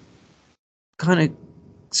kind of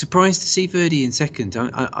surprised to see Verdy in second.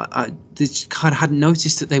 I just kind of hadn't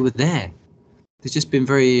noticed that they were there. They've just been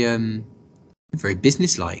very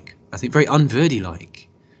businesslike. I think very un-Verdy-like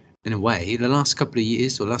in a way. The last couple of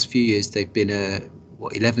years or last few years, they've been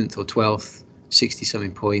 11th or 12th,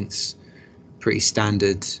 60-something points, pretty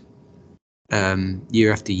standard.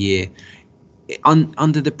 Year after year.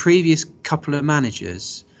 Under the previous couple of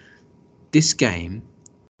managers, this game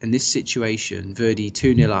and this situation, Verdy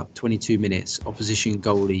 2-0 up, 22 minutes, opposition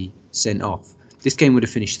goalie sent off. This game would have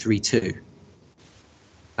finished 3-2.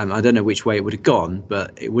 I don't know which way it would have gone,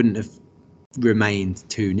 but it wouldn't have remained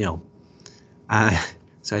 2-0.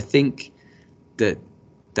 So I think that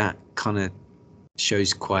kind of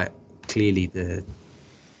shows quite clearly the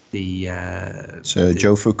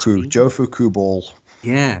Jofuku ball.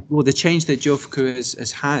 Yeah, well, the change that Jofuku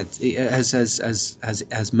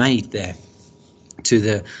has made there to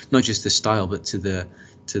the not just the style, but to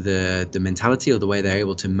the mentality or the way they're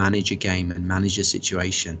able to manage a game and manage a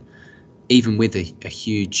situation, even with a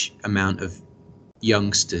huge amount of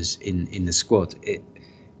youngsters in the squad.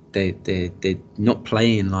 They're not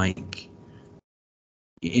playing like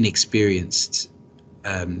inexperienced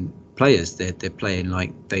players. They're playing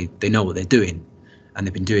like they know what they're doing, and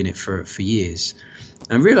they've been doing it for years.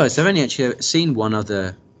 And I realised I've only actually seen one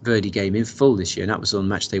other Verdy game in full this year, and that was on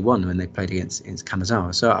match day 1 when they played against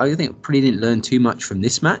Kanazawa. So I think probably didn't learn too much from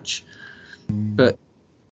this match, but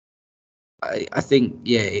I think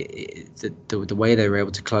the way they were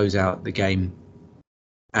able to close out the game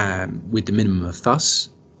with the minimum of fuss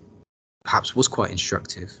perhaps was quite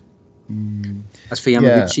instructive. As for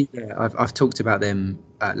Yamaguchi, I've talked about them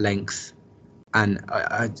at length, and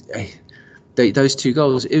those 2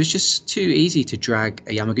 goals, it was just too easy to drag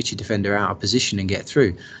a Yamaguchi defender out of position and get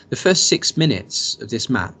through. The first 6 minutes of this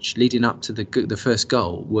match, leading up to the first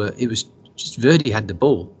goal, it was just Verdy had the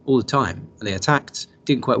ball all the time, and they attacked,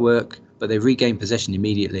 didn't quite work, but they regained possession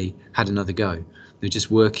immediately, had another go. They're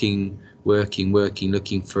just working,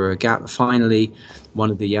 looking for a gap. Finally,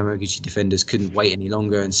 one of the Yamaguchi defenders couldn't wait any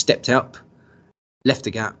longer and stepped up, left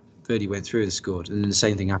a gap. Verdy went through and scored. And then the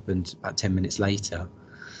same thing happened about 10 minutes later.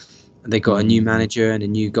 And they got a new manager and a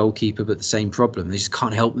new goalkeeper, but the same problem. They just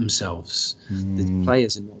can't help themselves. The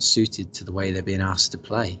players are not suited to the way they're being asked to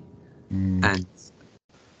play. And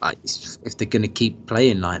if they're going to keep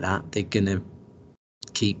playing like that, they're going to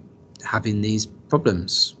keep having these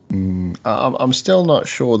problems. I'm still not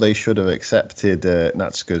sure they should have accepted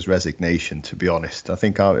Natsuka's resignation, to be honest. I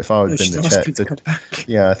think if I had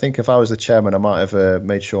been I think if I was the chairman, I might have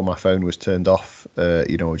made sure my phone was turned off,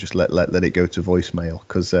 just let it go to voicemail,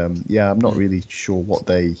 because I'm not really sure what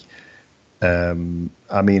they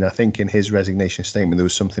I think in his resignation statement there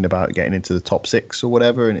was something about getting into the top 6 or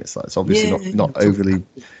whatever, and it's obviously not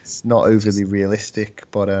overly realistic,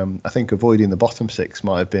 but I think avoiding the bottom 6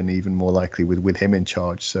 might have been even more likely with him in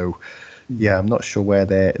charge. So I'm not sure where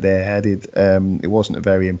they're headed. It wasn't a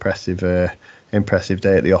very impressive impressive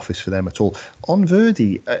day at the office for them at all. On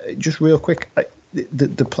Verdy, just real quick,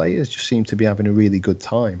 the players just seem to be having a really good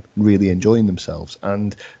time, really enjoying themselves.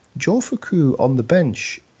 And Jofuku on the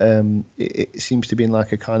bench, it seems to be in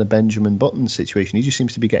like a kind of Benjamin Button situation. He just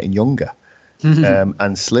seems to be getting younger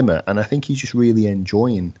and slimmer. And I think he's just really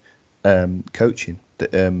enjoying coaching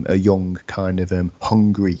a young kind of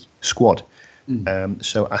hungry squad.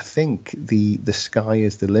 So I think the sky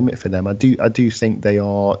is the limit for them. I do think they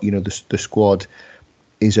are, the squad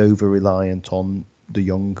is over reliant on the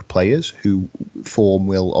young players, who form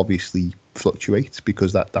will obviously fluctuate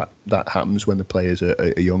because that happens when the players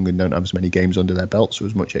are young and don't have as many games under their belts or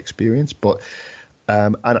as much experience. But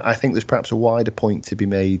and I think there's perhaps a wider point to be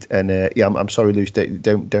made. And I'm sorry, Luce,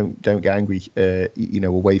 don't get angry.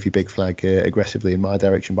 Or wave your big flag aggressively in my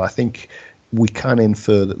direction. But I think we can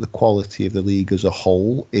infer that the quality of the league as a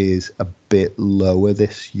whole is a bit lower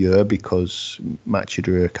this year because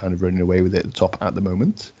Machida are kind of running away with it at the top at the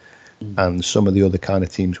moment. And some of the other kind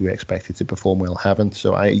of teams we expected to perform well haven't.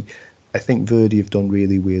 So I think Verdy have done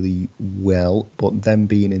really, really well, but them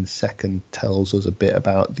being in second tells us a bit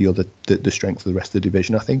about the strength of the rest of the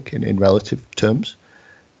division, I think, in relative terms.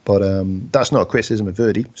 But that's not a criticism of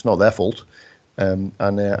Verdy. It's not their fault. And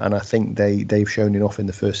I think they've shown enough in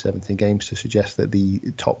the first 17 games to suggest that the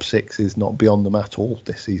top six is not beyond them at all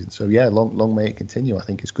this season. So yeah, long may it continue. I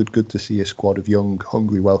think it's good to see a squad of young,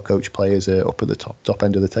 hungry, well-coached players up at the top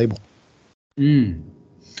end of the table.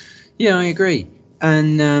 Yeah, I agree.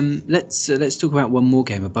 And let's talk about one more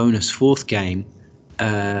game, a bonus fourth game.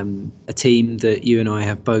 A team that you and I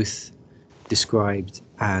have both described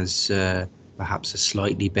as perhaps a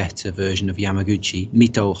slightly better version of Yamaguchi.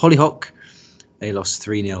 Mito Hollyhock. They lost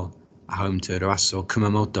 3-0 at home to Raso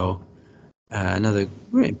Kumamoto. Another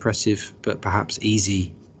very impressive but perhaps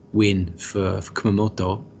easy win for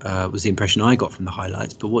Kumamoto was the impression I got from the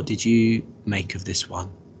highlights. But what did you make of this one?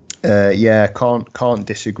 Can't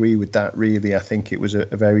disagree with that, really. I think it was a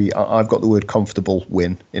very... I've got the word comfortable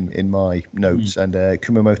win in my notes, and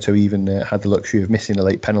Kumamoto even had the luxury of missing a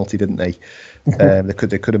late penalty, didn't they? They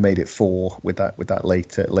could have made it 4 with that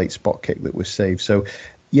late spot kick that was saved. So,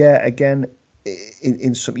 yeah, again,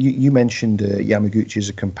 in some, you mentioned Yamaguchi as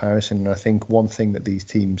a comparison, and I think one thing that these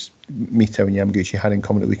teams, Mito and Yamaguchi, had in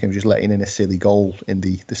common that we can just letting in a silly goal in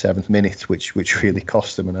the 7th minute, which really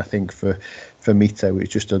cost them. And I think for Mito,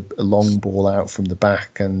 it's just a long ball out from the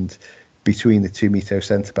back, and between the two Mito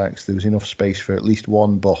centre backs, there was enough space for at least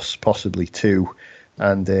one boss, possibly two.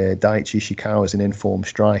 And Daichi Ishikawa is an informed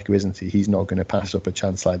striker, isn't he? He's not going to pass up a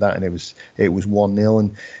chance like that. And it was 1-0,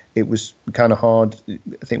 and it was kind of hard.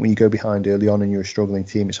 I think when you go behind early on and you're a struggling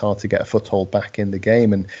team, it's hard to get a foothold back in the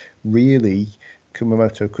game. And really,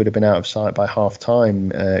 Kumamoto could have been out of sight by half time,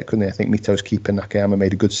 couldn't they? I think Mito's keeper Nakayama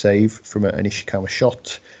made a good save from an Ishikawa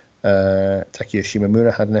shot. Takeya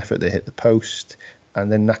Shimamura had an effort that hit the post,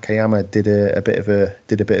 and then Nakayama did a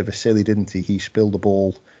bit of a silly, didn't he? He spilled the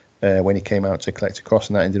ball when he came out to collect a cross,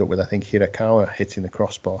 and that ended up with, I think, Hirakawa hitting the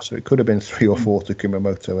crossbar. So it could have been 3 or 4 to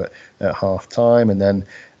Kumamoto at half time, and then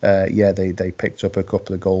they picked up a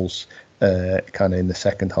couple of goals kind of in the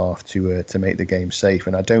second half to make the game safe.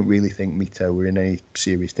 And I don't really think Mito were in any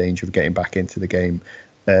serious danger of getting back into the game.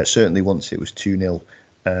 Certainly once it was 2-0.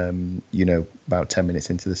 About 10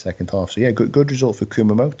 minutes into the second half. So yeah, good result for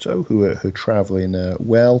Kumamoto, who are travelling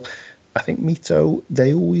well. I think Mito,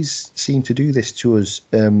 they always seem to do this to us,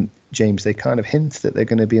 James. They kind of hint that they're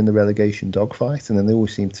going to be in the relegation dogfight, and then they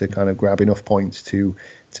always seem to kind of grab enough points to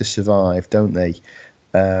survive, don't they?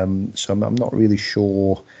 So I'm not really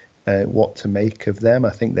sure what to make of them.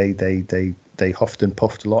 I think they huffed and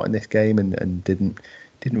puffed a lot in this game and didn't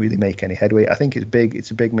really make any headway. I think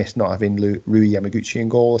it's a big miss not having Rui Yamaguchi in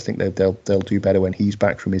goal. I think they'll do better when he's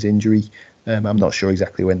back from his injury. I'm not sure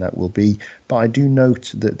exactly when that will be, but I do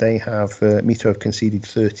note that they have Mito have conceded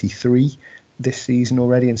 33 this season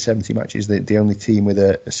already in 70 matches. They're the only team with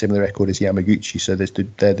a similar record as Yamaguchi, so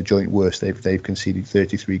they're the joint worst. They've conceded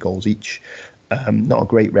 33 goals each. Not a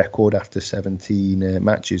great record after 17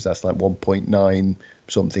 matches. That's like 1.9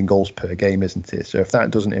 something goals per game, isn't it? So if that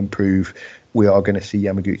doesn't improve, we are going to see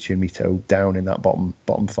Yamaguchi and Mito down in that bottom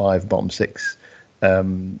 5, bottom 6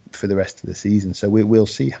 for the rest of the season. So we'll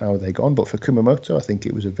see how they go on. But for Kumamoto, I think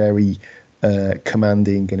it was a very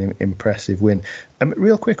commanding and impressive win.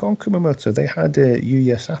 Real quick on Kumamoto, they had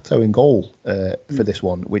Yuya Sato in goal for this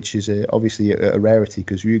one, which is obviously a rarity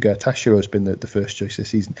because Ryuga Tashiro has been the first choice this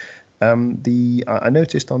season. I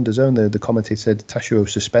noticed on DAZN the commentator said Tashiro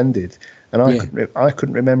suspended, and I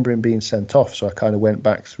couldn't remember him being sent off, so I kind of went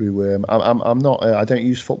back through. I'm not I don't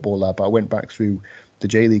use Football Lab, but I went back through the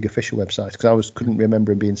J League official website because couldn't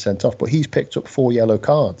remember him being sent off. But he's picked up 4 yellow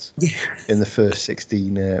cards in the first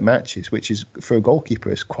 16 matches, which is for a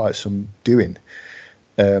goalkeeper is quite some doing.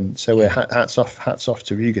 So hats off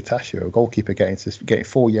to Ryuga Tashio, a goalkeeper getting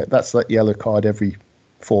 4. That's like yellow card every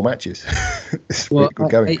 4 matches. It's pretty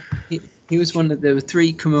good going. He was one there were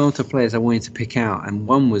 3 Kumamoto players I wanted to pick out, and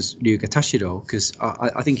one was Ryuga Tashiro because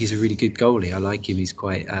I think he's a really good goalie. I like him. He's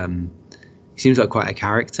quite he seems like quite a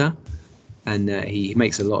character, and he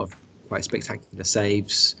makes a lot of quite spectacular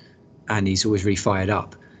saves, and he's always really fired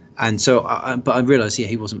up. And so, but I realised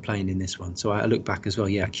he wasn't playing in this one. So I looked back as well.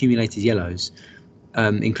 Yeah, accumulated yellows.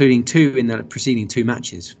 Including 2 in the preceding 2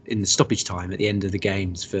 matches in the stoppage time at the end of the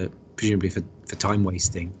games presumably for time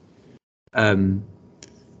wasting.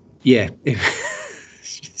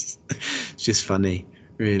 It's just funny,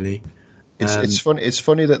 really. It's funny. It's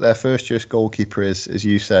funny that their first choice goalkeeper is, as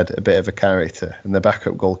you said, a bit of a character, and the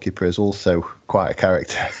backup goalkeeper is also quite a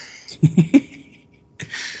character.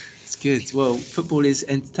 It's good. Well, football is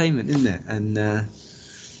entertainment, isn't it? And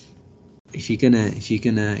if you're not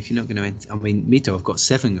gonna, I mean, Mito have got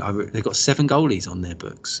 7. They've got 7 goalies on their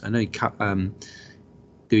books. I know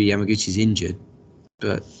Yamaguchi's injured,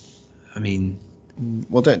 but I mean,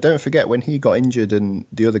 well, don't forget when he got injured and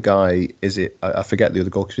the other guy I forget the other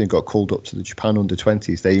goalkeeper got called up to the Japan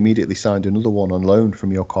under-20s. They immediately signed another one on loan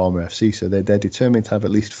from Yokohama FC, so they're determined to have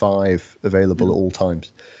at least 5 available at all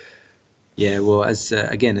times. Yeah, well, as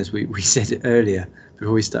we said earlier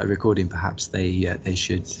before we started recording, perhaps they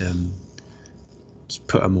should. Just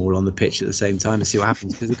put them all on the pitch at the same time and see what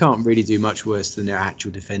happens, because they can't really do much worse than their actual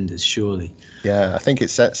defenders, surely. Yeah, I think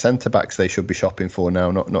it's centre backs they should be shopping for now,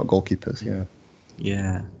 not goalkeepers.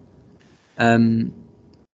 Yeah.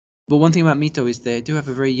 But one thing about Mito is they do have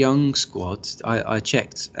a very young squad. I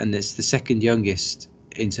checked, and it's the second youngest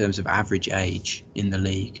in terms of average age in the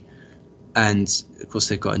league, and of course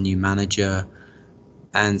they've got a new manager,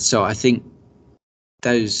 and so I think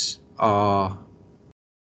those are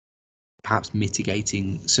perhaps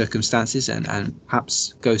mitigating circumstances and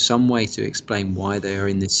perhaps go some way to explain why they are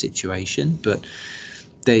in this situation. But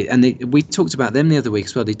we talked about them the other week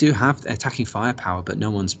as well. They do have attacking firepower, but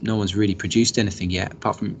no one's really produced anything yet,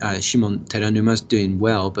 apart from Shimon Teranuma's doing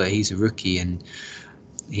well, but he's a rookie and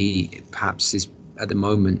he perhaps is at the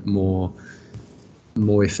moment more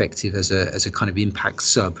effective as a kind of impact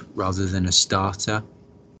sub rather than a starter.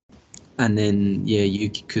 And then,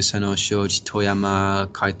 Yuki Kusano, Shoji Toyama,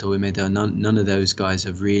 Kaito Umeda, none of those guys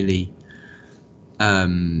have really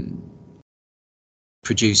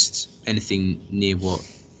produced anything near what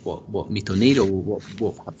Mito need or what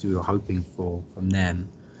perhaps we were hoping for from them.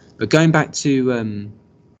 But going back to, and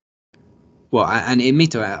in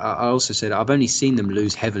Mito, I also said I've only seen them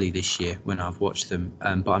lose heavily this year when I've watched them,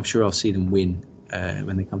 but I'm sure I'll see them win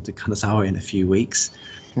when they come to Kanazawa in a few weeks.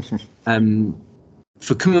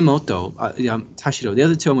 For Kumamoto, Tashiro, the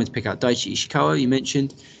other 2 I want to pick out, Daichi Ishikawa, you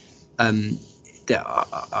mentioned. I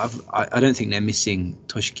don't think they're missing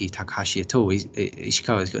Toshiki Takahashi at all.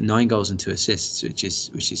 Ishikawa's got 9 goals and 2 assists, which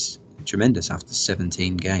is tremendous after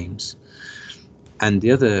 17 games. And the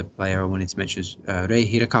other player I wanted to mention is Rei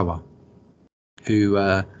Hirakawa,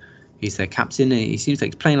 who he's their captain. He seems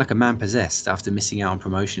like he's playing like a man possessed after missing out on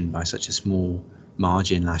promotion by such a small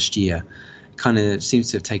margin last year. Kind of seems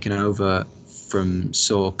to have taken over from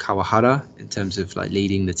So Kawahara in terms of like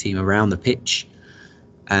leading the team around the pitch.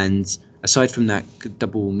 And aside from that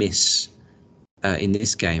double miss in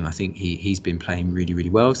this game, I think he's been playing really, really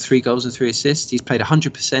well. 3 goals and 3 assists. He's played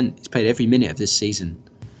 100%. He's played every minute of this season,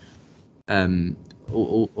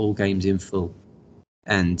 all games in full.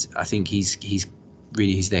 And I think he's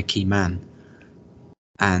their key man.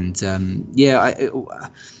 And I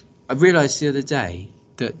realised the other day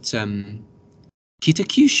that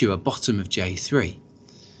Kitakyushu are bottom of J3,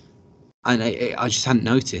 and I just hadn't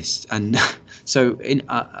noticed. And so in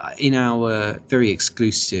our very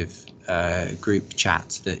exclusive group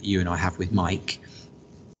chat that you and I have with Mike,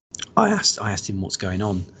 I asked him what's going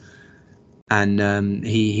on, and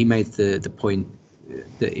he made the point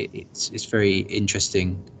that it's very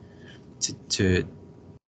interesting to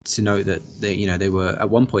note that they were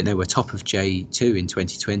at one point they were top of J2 in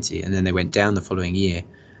 2020, and then they went down the following year,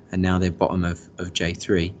 and now they're bottom of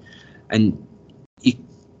J3. And you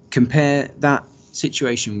compare that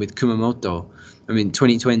situation with Kumamoto. I mean,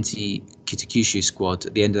 2020 Kitakyushu squad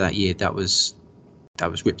at the end of that year, that was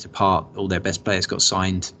ripped apart. All their best players got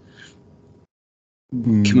signed.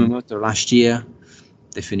 Kumamoto last year,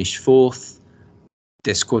 they finished 4th.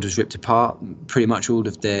 Their squad was ripped apart. Pretty much all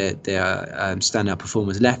of their standout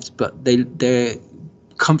performers left, but they're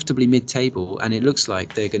comfortably mid-table, and it looks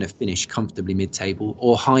like they're going to finish comfortably mid-table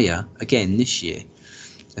or higher again this year.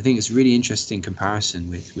 I think it's a really interesting comparison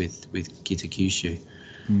with Kitakyushu.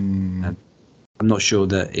 I'm not sure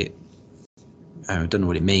that I don't know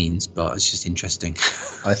what it means, but it's just interesting.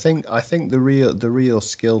 I think the real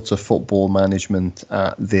skill to football management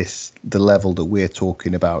at the level that we're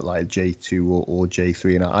talking about, like J2 or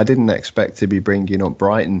J3, and I didn't expect to be bringing up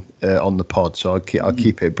Brighton on the pod, so I'll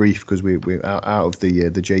keep it brief because we're out of the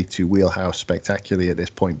J2 wheelhouse spectacularly at this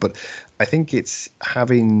point. But I think it's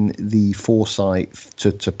having the foresight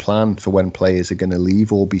to plan for when players are going to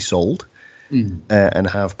leave or be sold. And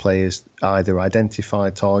have players either identify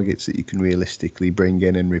targets that you can realistically bring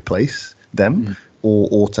in and replace them,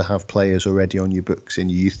 or to have players already on your books in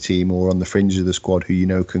your youth team or on the fringe of the squad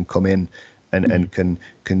who can come in and can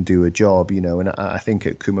do a job. And I think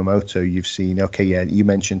at Kumamoto you've seen, you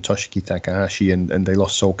mentioned Toshiki Takahashi and they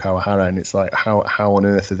lost Sol Kawahara, and it's like how on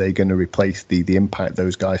earth are they going to replace the impact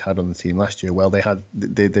those guys had on the team last year? Well,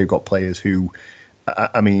 they've got players who,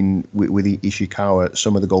 I mean, with Ishikawa,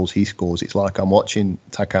 some of the goals he scores, it's like I'm watching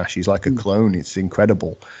Takahashi. He's like a clone. It's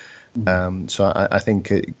incredible. So I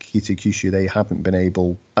think at Kitakyushu they haven't been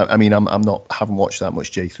able. I mean, haven't watched that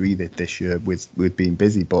much J3 this year with being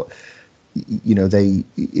busy, but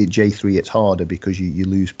J3 it's harder because you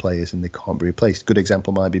lose players and they can't be replaced. Good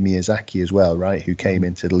example might be Miyazaki as well, right? Who came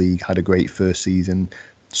into the league, had a great first season,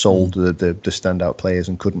 sold the standout players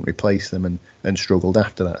and couldn't replace them and struggled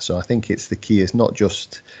after that. So I think it's the key is not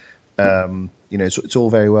just it's all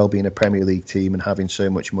very well being a Premier League team and having so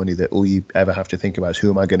much money that all you ever have to think about is who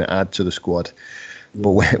am I going to add to the squad.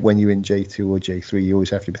 But when you're in J2 or J3, you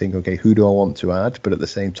always have to think, okay, who do I want to add? But at the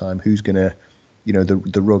same time, who's going to,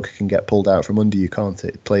 the rug can get pulled out from under you, can't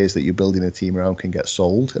it? Players that you're building a team around can get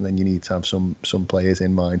sold, and then you need to have some players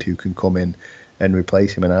in mind who can come in and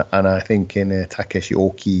replace him. And I think in Takeshi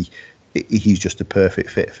Oki, he's just a perfect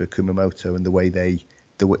fit for Kumamoto and the way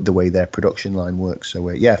their production line works. So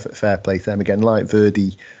fair play to them. Again, like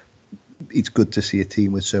Verdy, it's good to see a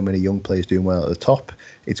team with so many young players doing well at the top.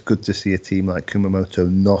 It's good to see a team like Kumamoto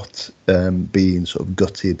not being sort of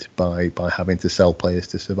gutted by having to sell players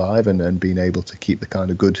to survive and being able to keep the kind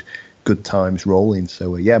of good times rolling.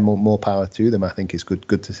 So more power to them. I think it's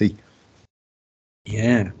good to see.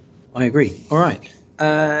 Yeah. I agree. All right.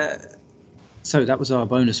 So that was our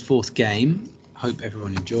bonus fourth game. Hope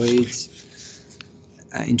everyone enjoyed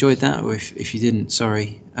that, or if you didn't,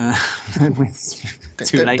 sorry.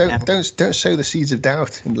 Too late now. Don't sow the seeds of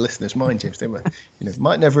doubt in the listeners' mind, James. They were, it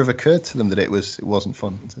might never have occurred to them that it wasn't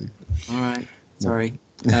fun. So. All right. Sorry.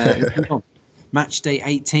 Match day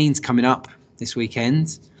 18's coming up this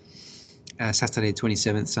weekend. Saturday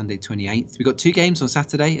 27th, Sunday 28th. We've got two games on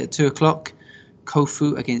Saturday at 2:00.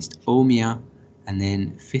 Kofu against Omiya, and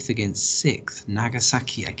then 5th against 6th,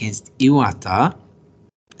 Nagasaki against Iwata.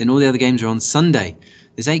 Then all the other games are on Sunday.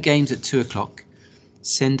 There's 8 games at 2:00.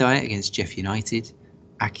 Sendai against Jeff United,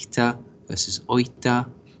 Akita versus Oita,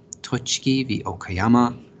 Tochigi v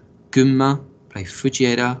Okayama, Gunma play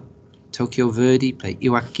Fujieda, Tokyo Verdy play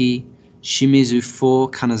Iwaki, Shimizu 4,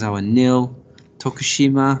 Kanazawa 0,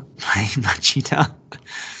 Tokushima play Machida,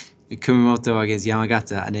 Kumamoto against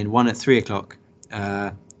Yamagata, and then one at 3:00.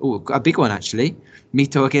 A big one actually.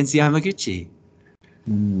 Mito against Yamaguchi.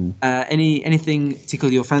 Anything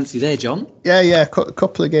tickle your fancy there, John? Yeah. A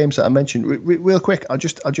couple of games that I mentioned. Real quick, I'll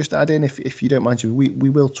just add in if you don't mind. We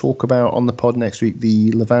will talk about on the pod next week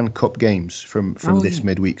the Levan Cup games from this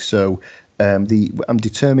midweek. So I'm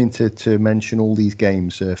determined to mention all these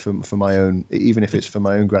games for my own, even if it's for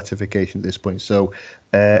my own gratification at this point. So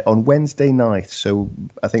on Wednesday night, so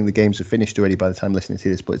I think the games are finished already by the time listening to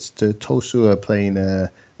this, but it's Tosu are playing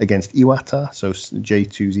against Iwata. So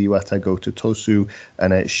J2's Iwata go to Tosu,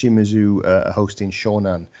 and Shimizu are hosting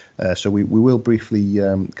Shonan. So we will briefly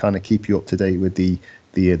kind of keep you up to date with the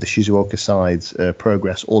Shizuoka side's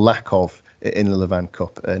progress or lack of in the Levan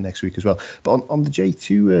Cup next week as well. But on the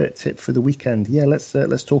J2 tip for the weekend,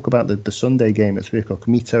 let's talk about the Sunday game at 3:00.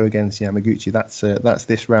 Mito against Yamaguchi. That's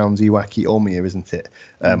this round's Iwaki Omiya, isn't it?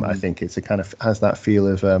 I think it's a kind of has that feel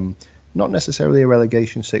of not necessarily a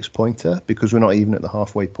relegation 6-pointer because we're not even at the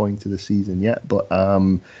halfway point of the season yet. But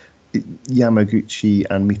Yamaguchi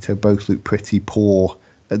and Mito both look pretty poor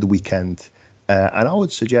at the weekend. And I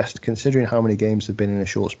would suggest, considering how many games have been in a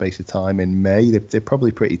short space of time in May, they're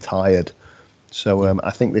probably pretty tired. So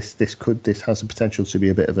I think this has the potential to be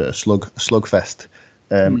a bit of a slugfest,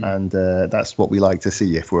 and that's what we like to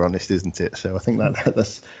see, if we're honest, isn't it? So I think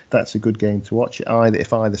that's a good game to watch.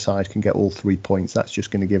 If either side can get all 3 points, that's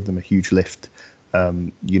just going to give them a huge lift,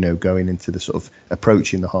 going into the sort of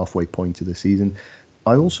approaching the halfway point of the season.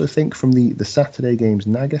 I also think from the Saturday games,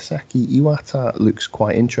 Nagasaki Iwata looks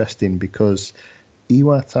quite interesting because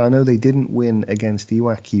Iwata, I know they didn't win against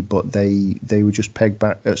Iwaki, but they were just pegged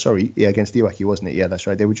back. Against Iwaki, wasn't it? Yeah, that's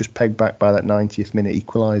right. They were just pegged back by that 90th minute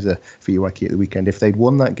equaliser for Iwaki at the weekend. If they'd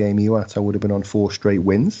won that game, Iwata would have been on 4 straight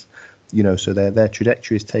wins. So their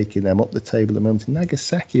trajectory is taking them up the table at the moment.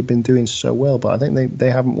 Nagasaki have been doing so well, but I think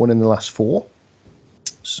they haven't won in the last 4.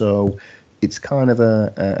 So it's kind of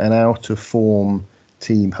an out of form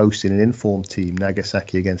team hosting an informed team,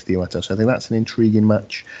 Nagasaki against Iwata. So I think that's an intriguing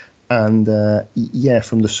match. And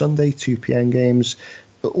from the Sunday 2 p.m. games,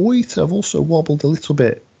 Oita have also wobbled a little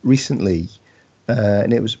bit recently.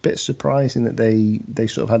 And it was a bit surprising that they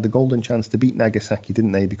sort of had the golden chance to beat Nagasaki,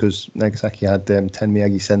 didn't they? Because Nagasaki had Ten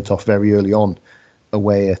Miyagi sent off very early on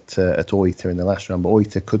away at Oita in the last round. But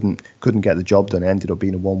Oita couldn't get the job done. It ended up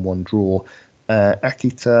being a 1-1 draw.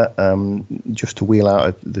 Akita, just to wheel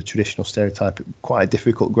out the traditional stereotype, quite a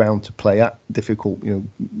difficult ground to play at, difficult,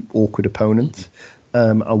 awkward opponent.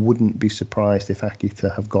 I wouldn't be surprised if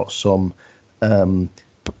Akita have got some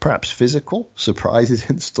perhaps physical surprises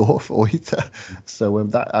in store for Oita. So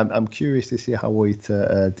I'm curious to see how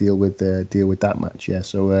Oita deal with that match. Yeah.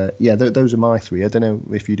 So those are my 3. I don't know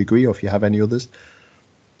if you'd agree or if you have any others.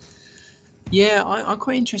 Yeah, I'm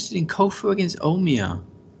quite interested in Kofu against Omiya.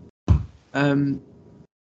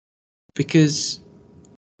 Because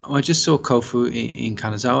I just saw Kofu in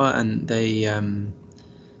Kanazawa, and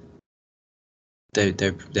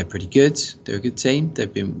they're pretty good. They're a good team.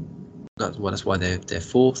 That's why they're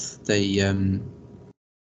 4th.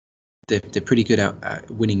 They're pretty good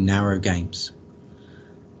at winning narrow games.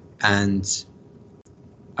 And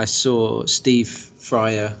I saw Steve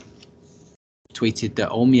Fryer tweeted that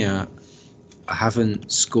Omiya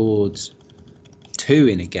haven't scored 2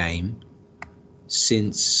 in a game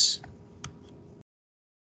since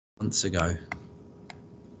months ago.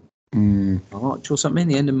 March or something,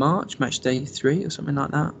 the end of March, match day 3 or something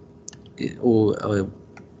like that.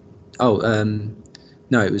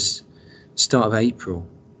 No, it was start of April,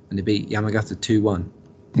 and they beat Yamagata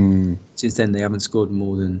 2-1. Since then, they haven't scored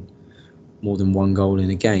more than 1 goal in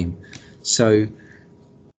a game. So,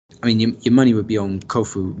 I mean, your money would be on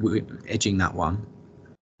Kofu edging that one,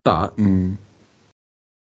 but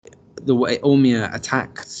the way Omiya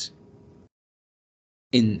attacked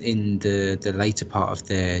in the later part of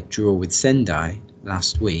their draw with Sendai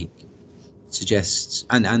last week suggests,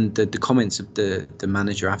 and the comments of the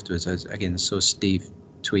manager afterwards, I saw Steve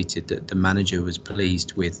tweeted that the manager was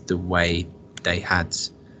pleased with the way they had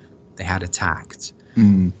attacked.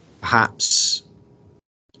 Perhaps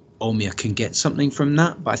Omiya can get something from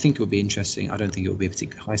that, but I think it would be interesting. I don't think it would be a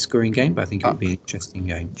particularly high scoring game, but I think it would be an interesting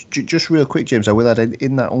game. Just real quick, James, I will add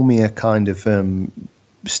in that Omiya kind of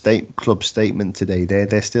club statement today,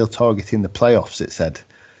 they're still targeting the playoffs, it said.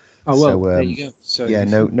 Oh well, so, there you go. So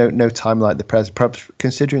no time like the present. Perhaps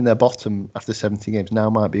considering their bottom after 17 games,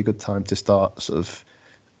 now might be a good time to start sort of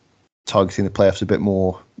targeting the playoffs a bit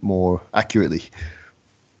more accurately.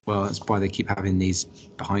 Well, that's why they keep having these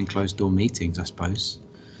behind closed door meetings, I suppose.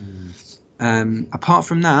 Apart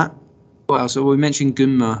from that, well, so we mentioned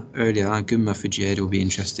Gunma earlier. Gunma Fujieda will be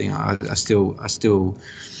interesting. I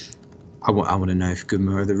want to know if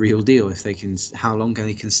Gunma are the real deal. If they can, how long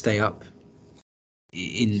they can stay up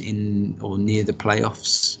in or near the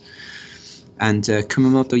playoffs. And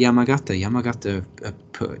Kumamoto Yamagata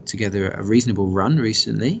put together a reasonable run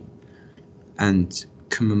recently, and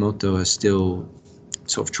Kumamoto are still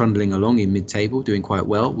sort of trundling along in mid-table, doing quite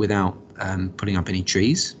well without putting up any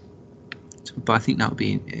trees. But I think that would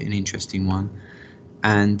be an interesting one.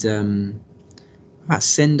 And about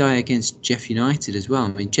Sendai against Jeff United as well. I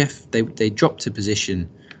mean, Jeff, they dropped a position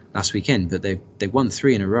last weekend, but they won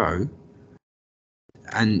 3 in a row.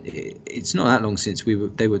 And it's not that long since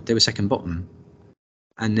they were second bottom,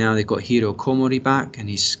 and now they've got Hiro Komori back, and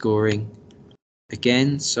he's scoring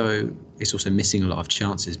again. So he's also missing a lot of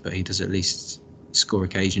chances, but he does at least score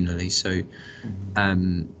occasionally. So,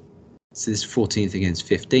 so this 14th against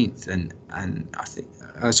 15th, and I think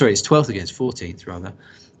it's 12th against 14th rather.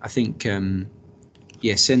 I think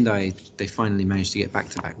Sendai, they finally managed to get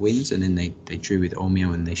back-to-back wins, and then they drew with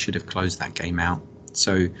Omiya, and they should have closed that game out.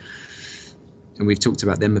 So. And we've talked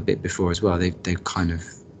about them a bit before as well. They've kind of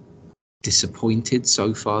disappointed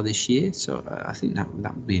so far this year. So I think that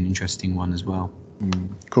would be an interesting one as well.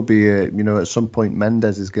 Could be, at some point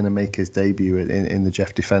Mendes is going to make his debut in the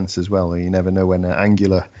Jeff defence as well. You never know when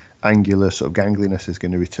angular sort of gangliness is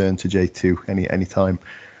going to return to J2 any time.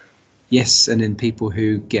 Yes, and then people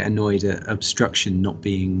who get annoyed at obstruction not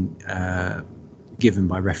being given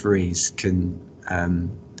by referees can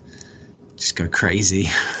just go crazy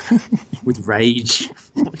with rage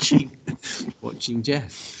watching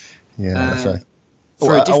Jeff. Yeah, that's right.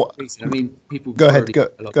 For a different reason. I mean, people... Go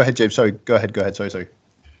ahead, James. Sorry, go ahead. Sorry.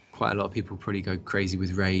 Quite a lot of people probably go crazy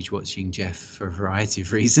with rage watching Jeff for a variety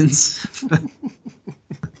of reasons.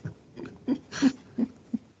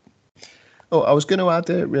 I was going to add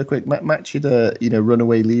real quick. Machida,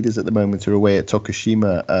 runaway leaders at the moment are away at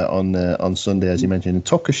Tokushima on Sunday, as you mentioned. And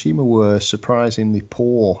Tokushima were surprisingly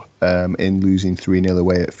poor in losing 3-0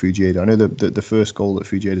 away at Fujieda. I know the first goal that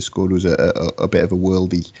Fujieda scored was a bit of a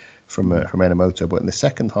worldie from Enomoto, but in the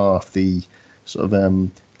second half, the sort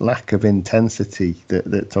of lack of intensity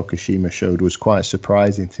that Tokushima showed was quite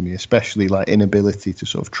surprising to me, especially like inability to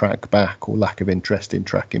sort of track back, or lack of interest in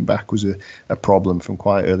tracking back was a problem from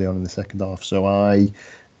quite early on in the second half. So I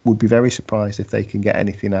would be very surprised if they can get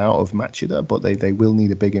anything out of Machida, but they will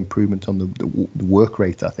need a big improvement on the work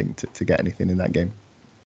rate, I think, to get anything in that game.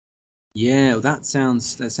 Yeah, well, that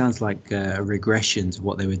sounds like a regression to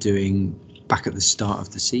what they were doing back at the start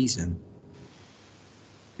of the season,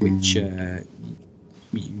 which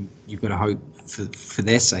you've got to hope for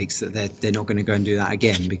their sakes that they're not going to go and do that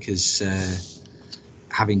again, because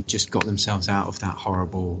having just got themselves out of that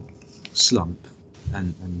horrible slump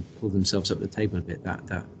and pull themselves up the table a bit,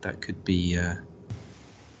 that could be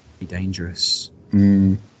dangerous.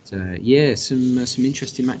 So, some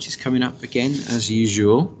interesting matches coming up again as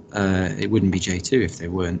usual. It wouldn't be J2 if they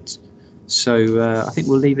weren't. So I think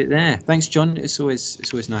we'll leave it there. Thanks, John. It's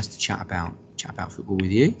always nice to chat about football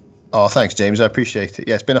with you. Oh, thanks, James. I appreciate it.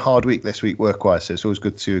 Yeah, it's been a hard week this week work-wise, so it's always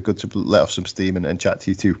good to let off some steam and chat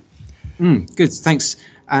to you too. Good, thanks.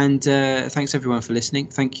 And thanks everyone for listening.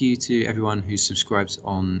 Thank you to everyone who subscribes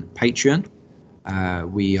on Patreon.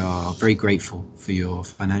 We are very grateful for your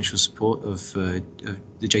financial support of the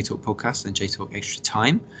J-Talk podcast and J-Talk Extra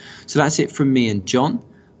Time. So that's it from me and John,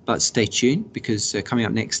 but stay tuned, because coming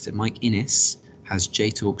up next, Mike Innes has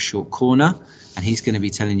J-Talk Short Corner, and he's going to be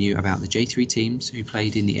telling you about the J3 teams who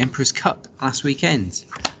played in the Emperor's Cup last weekend.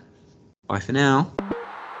 Bye for now.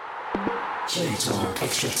 J-Talk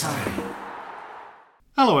Extra Time.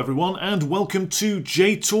 Hello everyone, and welcome to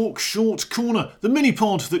J-Talk Short Corner, the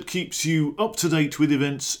mini-pod that keeps you up to date with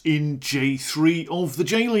events in J3 of the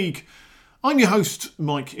J-League. I'm your host,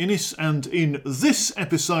 Mike Innes, and in this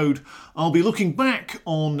episode, I'll be looking back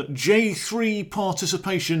on J3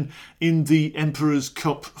 participation in the Emperor's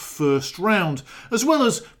Cup first round, as well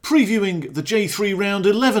as previewing the J3 round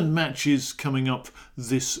 11 matches coming up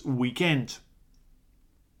this weekend.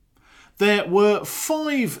 There were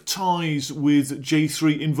 5 ties with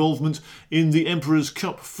J3 involvement in the Emperor's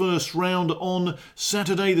Cup first round on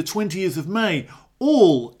Saturday the 20th of May,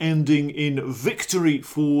 all ending in victory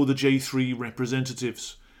for the J3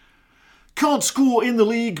 representatives. Can't score in the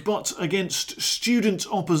league, but against student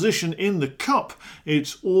opposition in the Cup,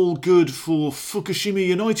 it's all good for Fukushima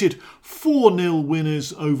United, 4-0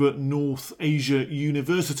 winners over North Asia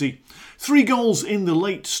University. 3 goals in the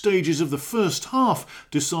late stages of the first half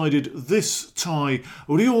decided this tie.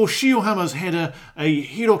 Ryo Shiohama's header, a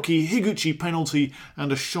Hiroki Higuchi penalty,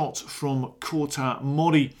 and a shot from Kota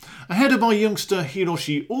Mori. A header by youngster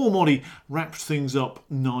Hiroshi Omori wrapped things up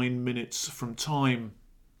 9 minutes from time.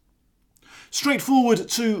 Straightforward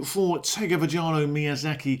 2 for Tegavajaro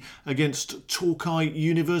Miyazaki against Tokai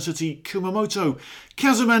University Kumamoto.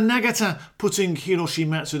 Kazuma Nagata putting Hiroshi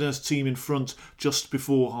Matsuda's team in front just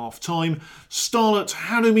before half-time. Starlet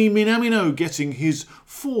Harumi Minamino getting his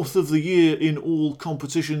 4th of the year in all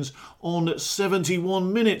competitions on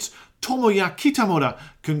 71 minutes. Tomoya Kitamura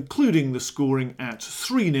concluding the scoring at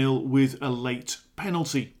 3-0 with a late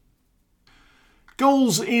penalty.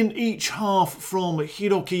 Goals in each half from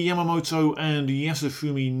Hiroki Yamamoto and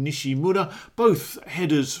Yasufumi Nishimura, both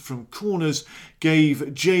headers from corners, gave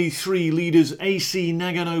J3 leaders AC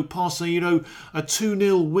Nagano Parceiro a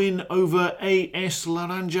 2-0 win over AS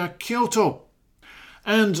Laranja Kyoto.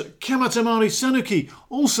 And Kamatamari Sanuki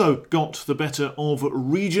also got the better of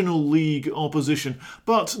regional league opposition,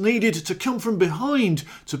 but needed to come from behind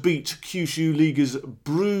to beat Kyushu Liga's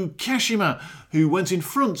Bru Kashima, who went in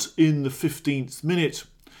front in the 15th minute.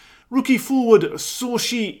 Rookie forward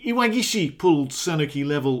Soshi Iwagishi pulled Sanuki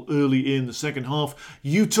level early in the second half.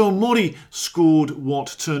 Yuto Mori scored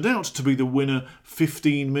what turned out to be the winner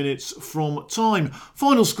 15 minutes from time.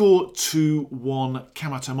 Final score 2-1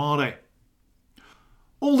 Kamatamare.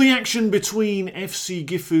 All the action between FC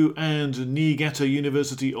Gifu and Niigata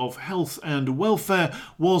University of Health and Welfare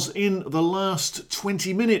was in the last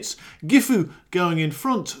 20 minutes. Gifu going in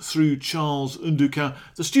front through Charles Unduka,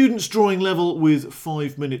 the students drawing level with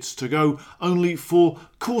 5 minutes to go, only for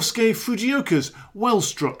Kosuke Fujioka's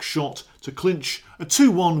well-struck shot to clinch a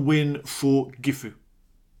 2-1 win for Gifu.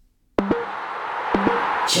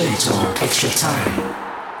 J-Talk Extra Time.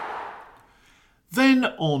 Then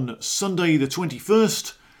on Sunday the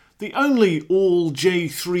 21st, the only all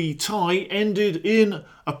J3 tie ended in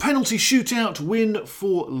a penalty shootout win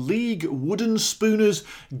for League Wooden Spooners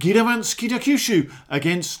Giravans Kitakyushu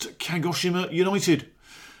against Kagoshima United.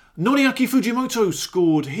 Noriaki Fujimoto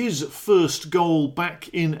scored his first goal back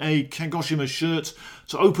in a Kagoshima shirt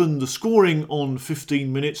to open the scoring on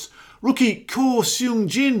 15 minutes. Rookie Ko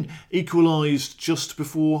Seung-jin equalised just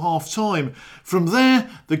before half-time. From there,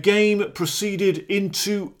 the game proceeded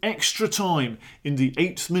into extra time, in the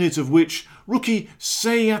 8th minute of which rookie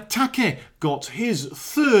Seiya Take got his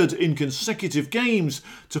third in consecutive games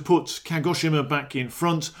to put Kagoshima back in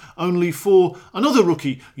front, only for another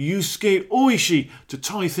rookie, Yusuke Oishi, to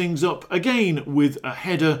tie things up again with a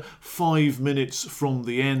header 5 minutes from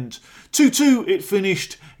the end. 2-2 it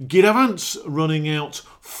finished, Giravans running out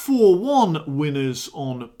 4-1 winners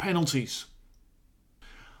on penalties.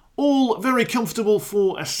 All very comfortable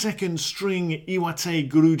for a second string Iwate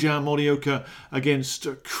Guruja Morioka against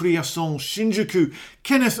Kriason Shinjuku.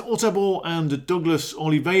 Kenneth Otabo and Douglas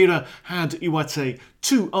Oliveira had Iwate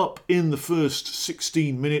 2 up in the first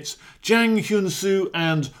 16 minutes. Jang Hyun-soo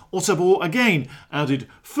and Otabo again added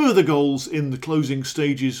further goals in the closing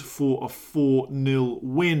stages for a 4-0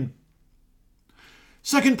 win.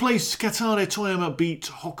 Second place, Katare Toyama beat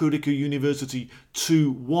Hokuriku University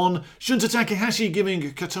 2-1. Shunta Takahashi giving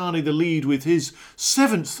Katare the lead with his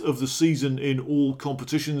 7th of the season in all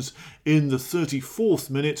competitions in the 34th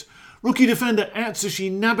minute. Rookie defender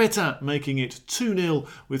Atsushi Nabeta making it 2-0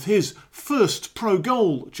 with his first pro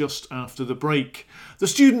goal just after the break. The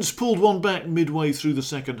students pulled one back midway through the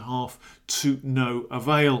second half to no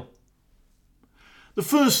avail. The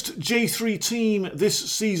first J3 team this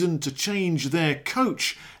season to change their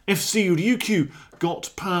coach, FC Ryukyu,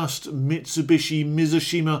 got past Mitsubishi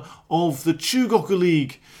Mizushima of the Chugoku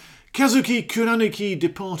League. Kazuki Kuranuki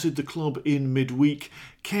departed the club in midweek.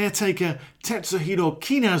 Caretaker Tetsuhiro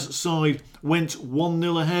Kina's side went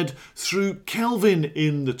 1-0 ahead through Kelvin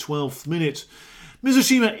in the 12th minute.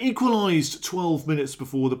 Mizushima equalised 12 minutes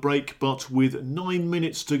before the break, but with 9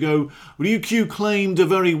 minutes to go, Ryukyu claimed a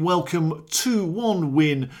very welcome 2-1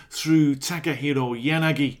 win through Takahiro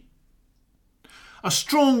Yanagi. A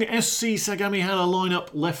strong SC Sagamihara lineup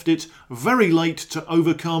left it very late to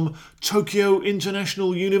overcome Tokyo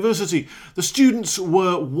International University. The students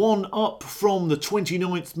were 1 up from the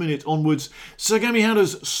 29th minute onwards.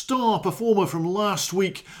 Sagamihara's star performer from last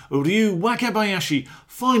week, Ryu Wakabayashi,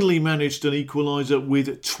 finally managed an equaliser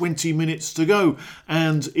with 20 minutes to go.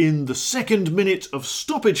 And in the second minute of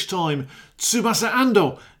stoppage time, Tsubasa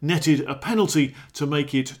Ando netted a penalty to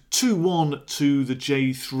make it 2-1 to the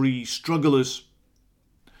J3 strugglers.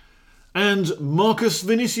 And Marcus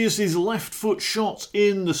Vinicius' left foot shot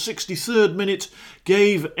in the 63rd minute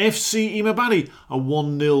gave FC Imabari a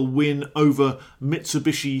 1-0 win over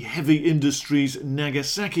Mitsubishi Heavy Industries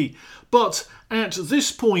Nagasaki. But at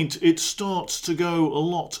this point it starts to go a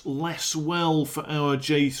lot less well for our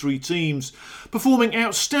J3 teams. Performing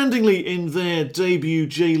outstandingly in their debut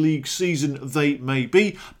J-League season they may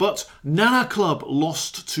be, but Nara Club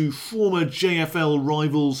lost to former JFL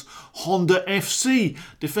rivals Honda FC,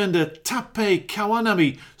 defender Tappei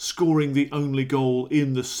Kawanami scoring the only goal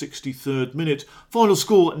in the 63rd minute. Final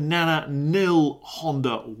score Nara 0,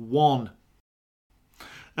 Honda 1.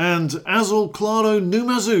 And Azul Claro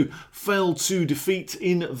Numazu fell to defeat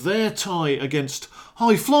in their tie against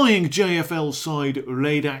high-flying JFL side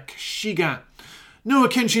Reidak Shiga. Noah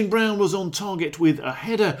Kenshin Brown was on target with a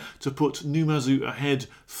header to put Numazu ahead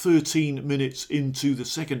 13 minutes into the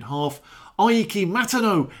second half. Aiki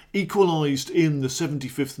Matano equalised in the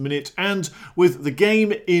 75th minute, and with the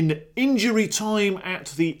game in injury time at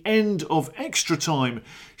the end of extra time,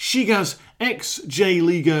 Shiga's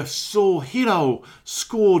ex-J-Leaguer So Hirao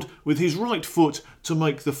scored with his right foot to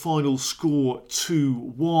make the final score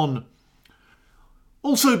 2-1.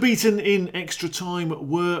 Also beaten in extra time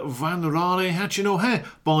were Van Rare Hachinohe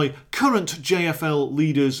by current JFL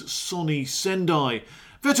leaders Sonny Sendai.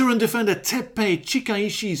 Veteran defender Teppei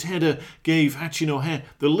Chikaishi's header gave Hachinohe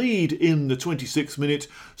the lead in the 26th minute.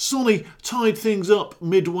 Sonny tied things up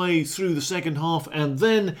midway through the second half and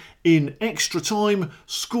then, in extra time,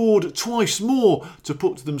 scored twice more to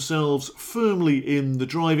put themselves firmly in the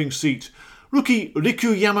driving seat. Rookie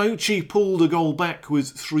Riku Yamauchi pulled a goal back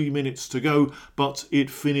with 3 minutes to go, but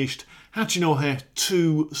it finished Hachinohe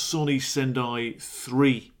 2, Sonny Sendai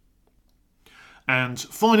 3. And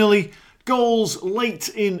finally, goals late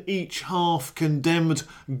in each half condemned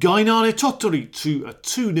Gainare Tottori to a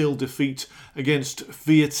 2-0 defeat against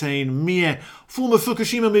Vietane Mie. Former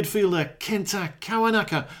Fukushima midfielder Kenta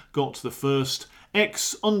Kawanaka got the first,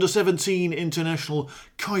 ex-under-17 international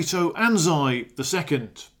Kaito Anzai II.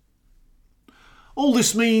 All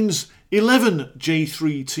this means 11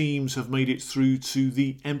 J3 teams have made it through to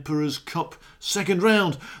the Emperor's Cup second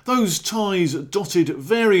round, those ties dotted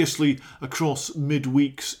variously across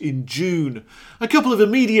midweeks in June. A couple of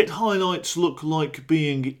immediate highlights look like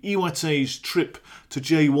being Iwate's trip to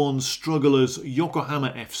J1 strugglers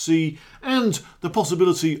Yokohama FC and the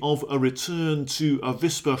possibility of a return to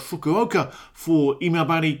Avispa Fukuoka for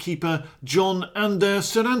Imabari keeper John Ander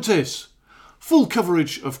Cervantes. Full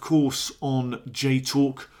coverage, of course, on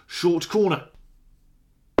J-Talk Short Corner.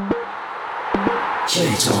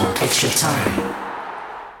 J-Talk Extra Time.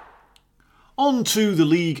 On to the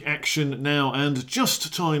league action now, and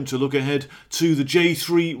just time to look ahead to the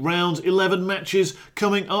J3 round 11 matches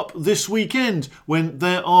coming up this weekend, when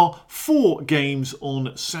there are 4 games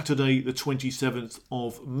on Saturday the 27th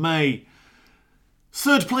of May.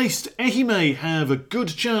 Third placed Ehime have a good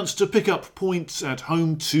chance to pick up points at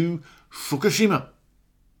home to Fukushima.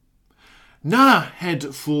 Nara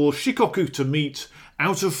head for Shikoku to meet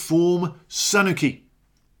out of form Sanuki.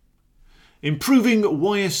 Improving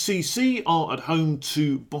YSCC are at home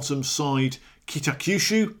to bottom side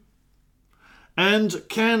Kitakyushu. And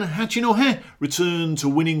can Hachinohe return to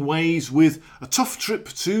winning ways with a tough trip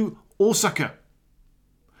to Osaka?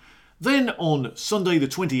 Then on Sunday the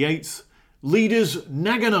 28th, leaders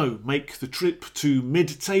Nagano make the trip to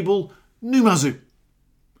mid-table Numazu.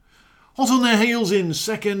 Hot on their heels in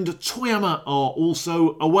second, Toyama are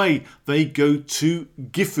also away. They go to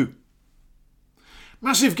Gifu.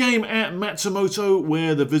 Massive game at Matsumoto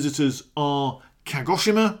where the visitors are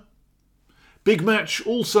Kagoshima. Big match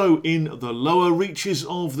also in the lower reaches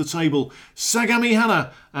of the table.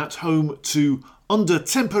 Sagamihara at home to under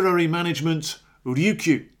temporary management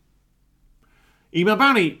Ryukyu.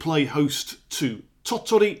 Imabari play host to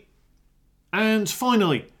Tottori. And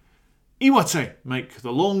finally, Iwate make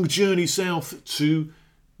the long journey south to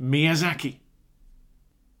Miyazaki.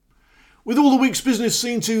 With all the week's business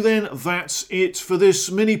seen to then, that's it for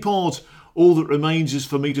this mini-pod. All that remains is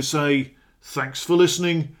for me to say thanks for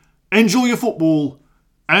listening, enjoy your football,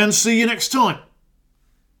 and see you next time.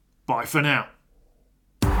 Bye for now.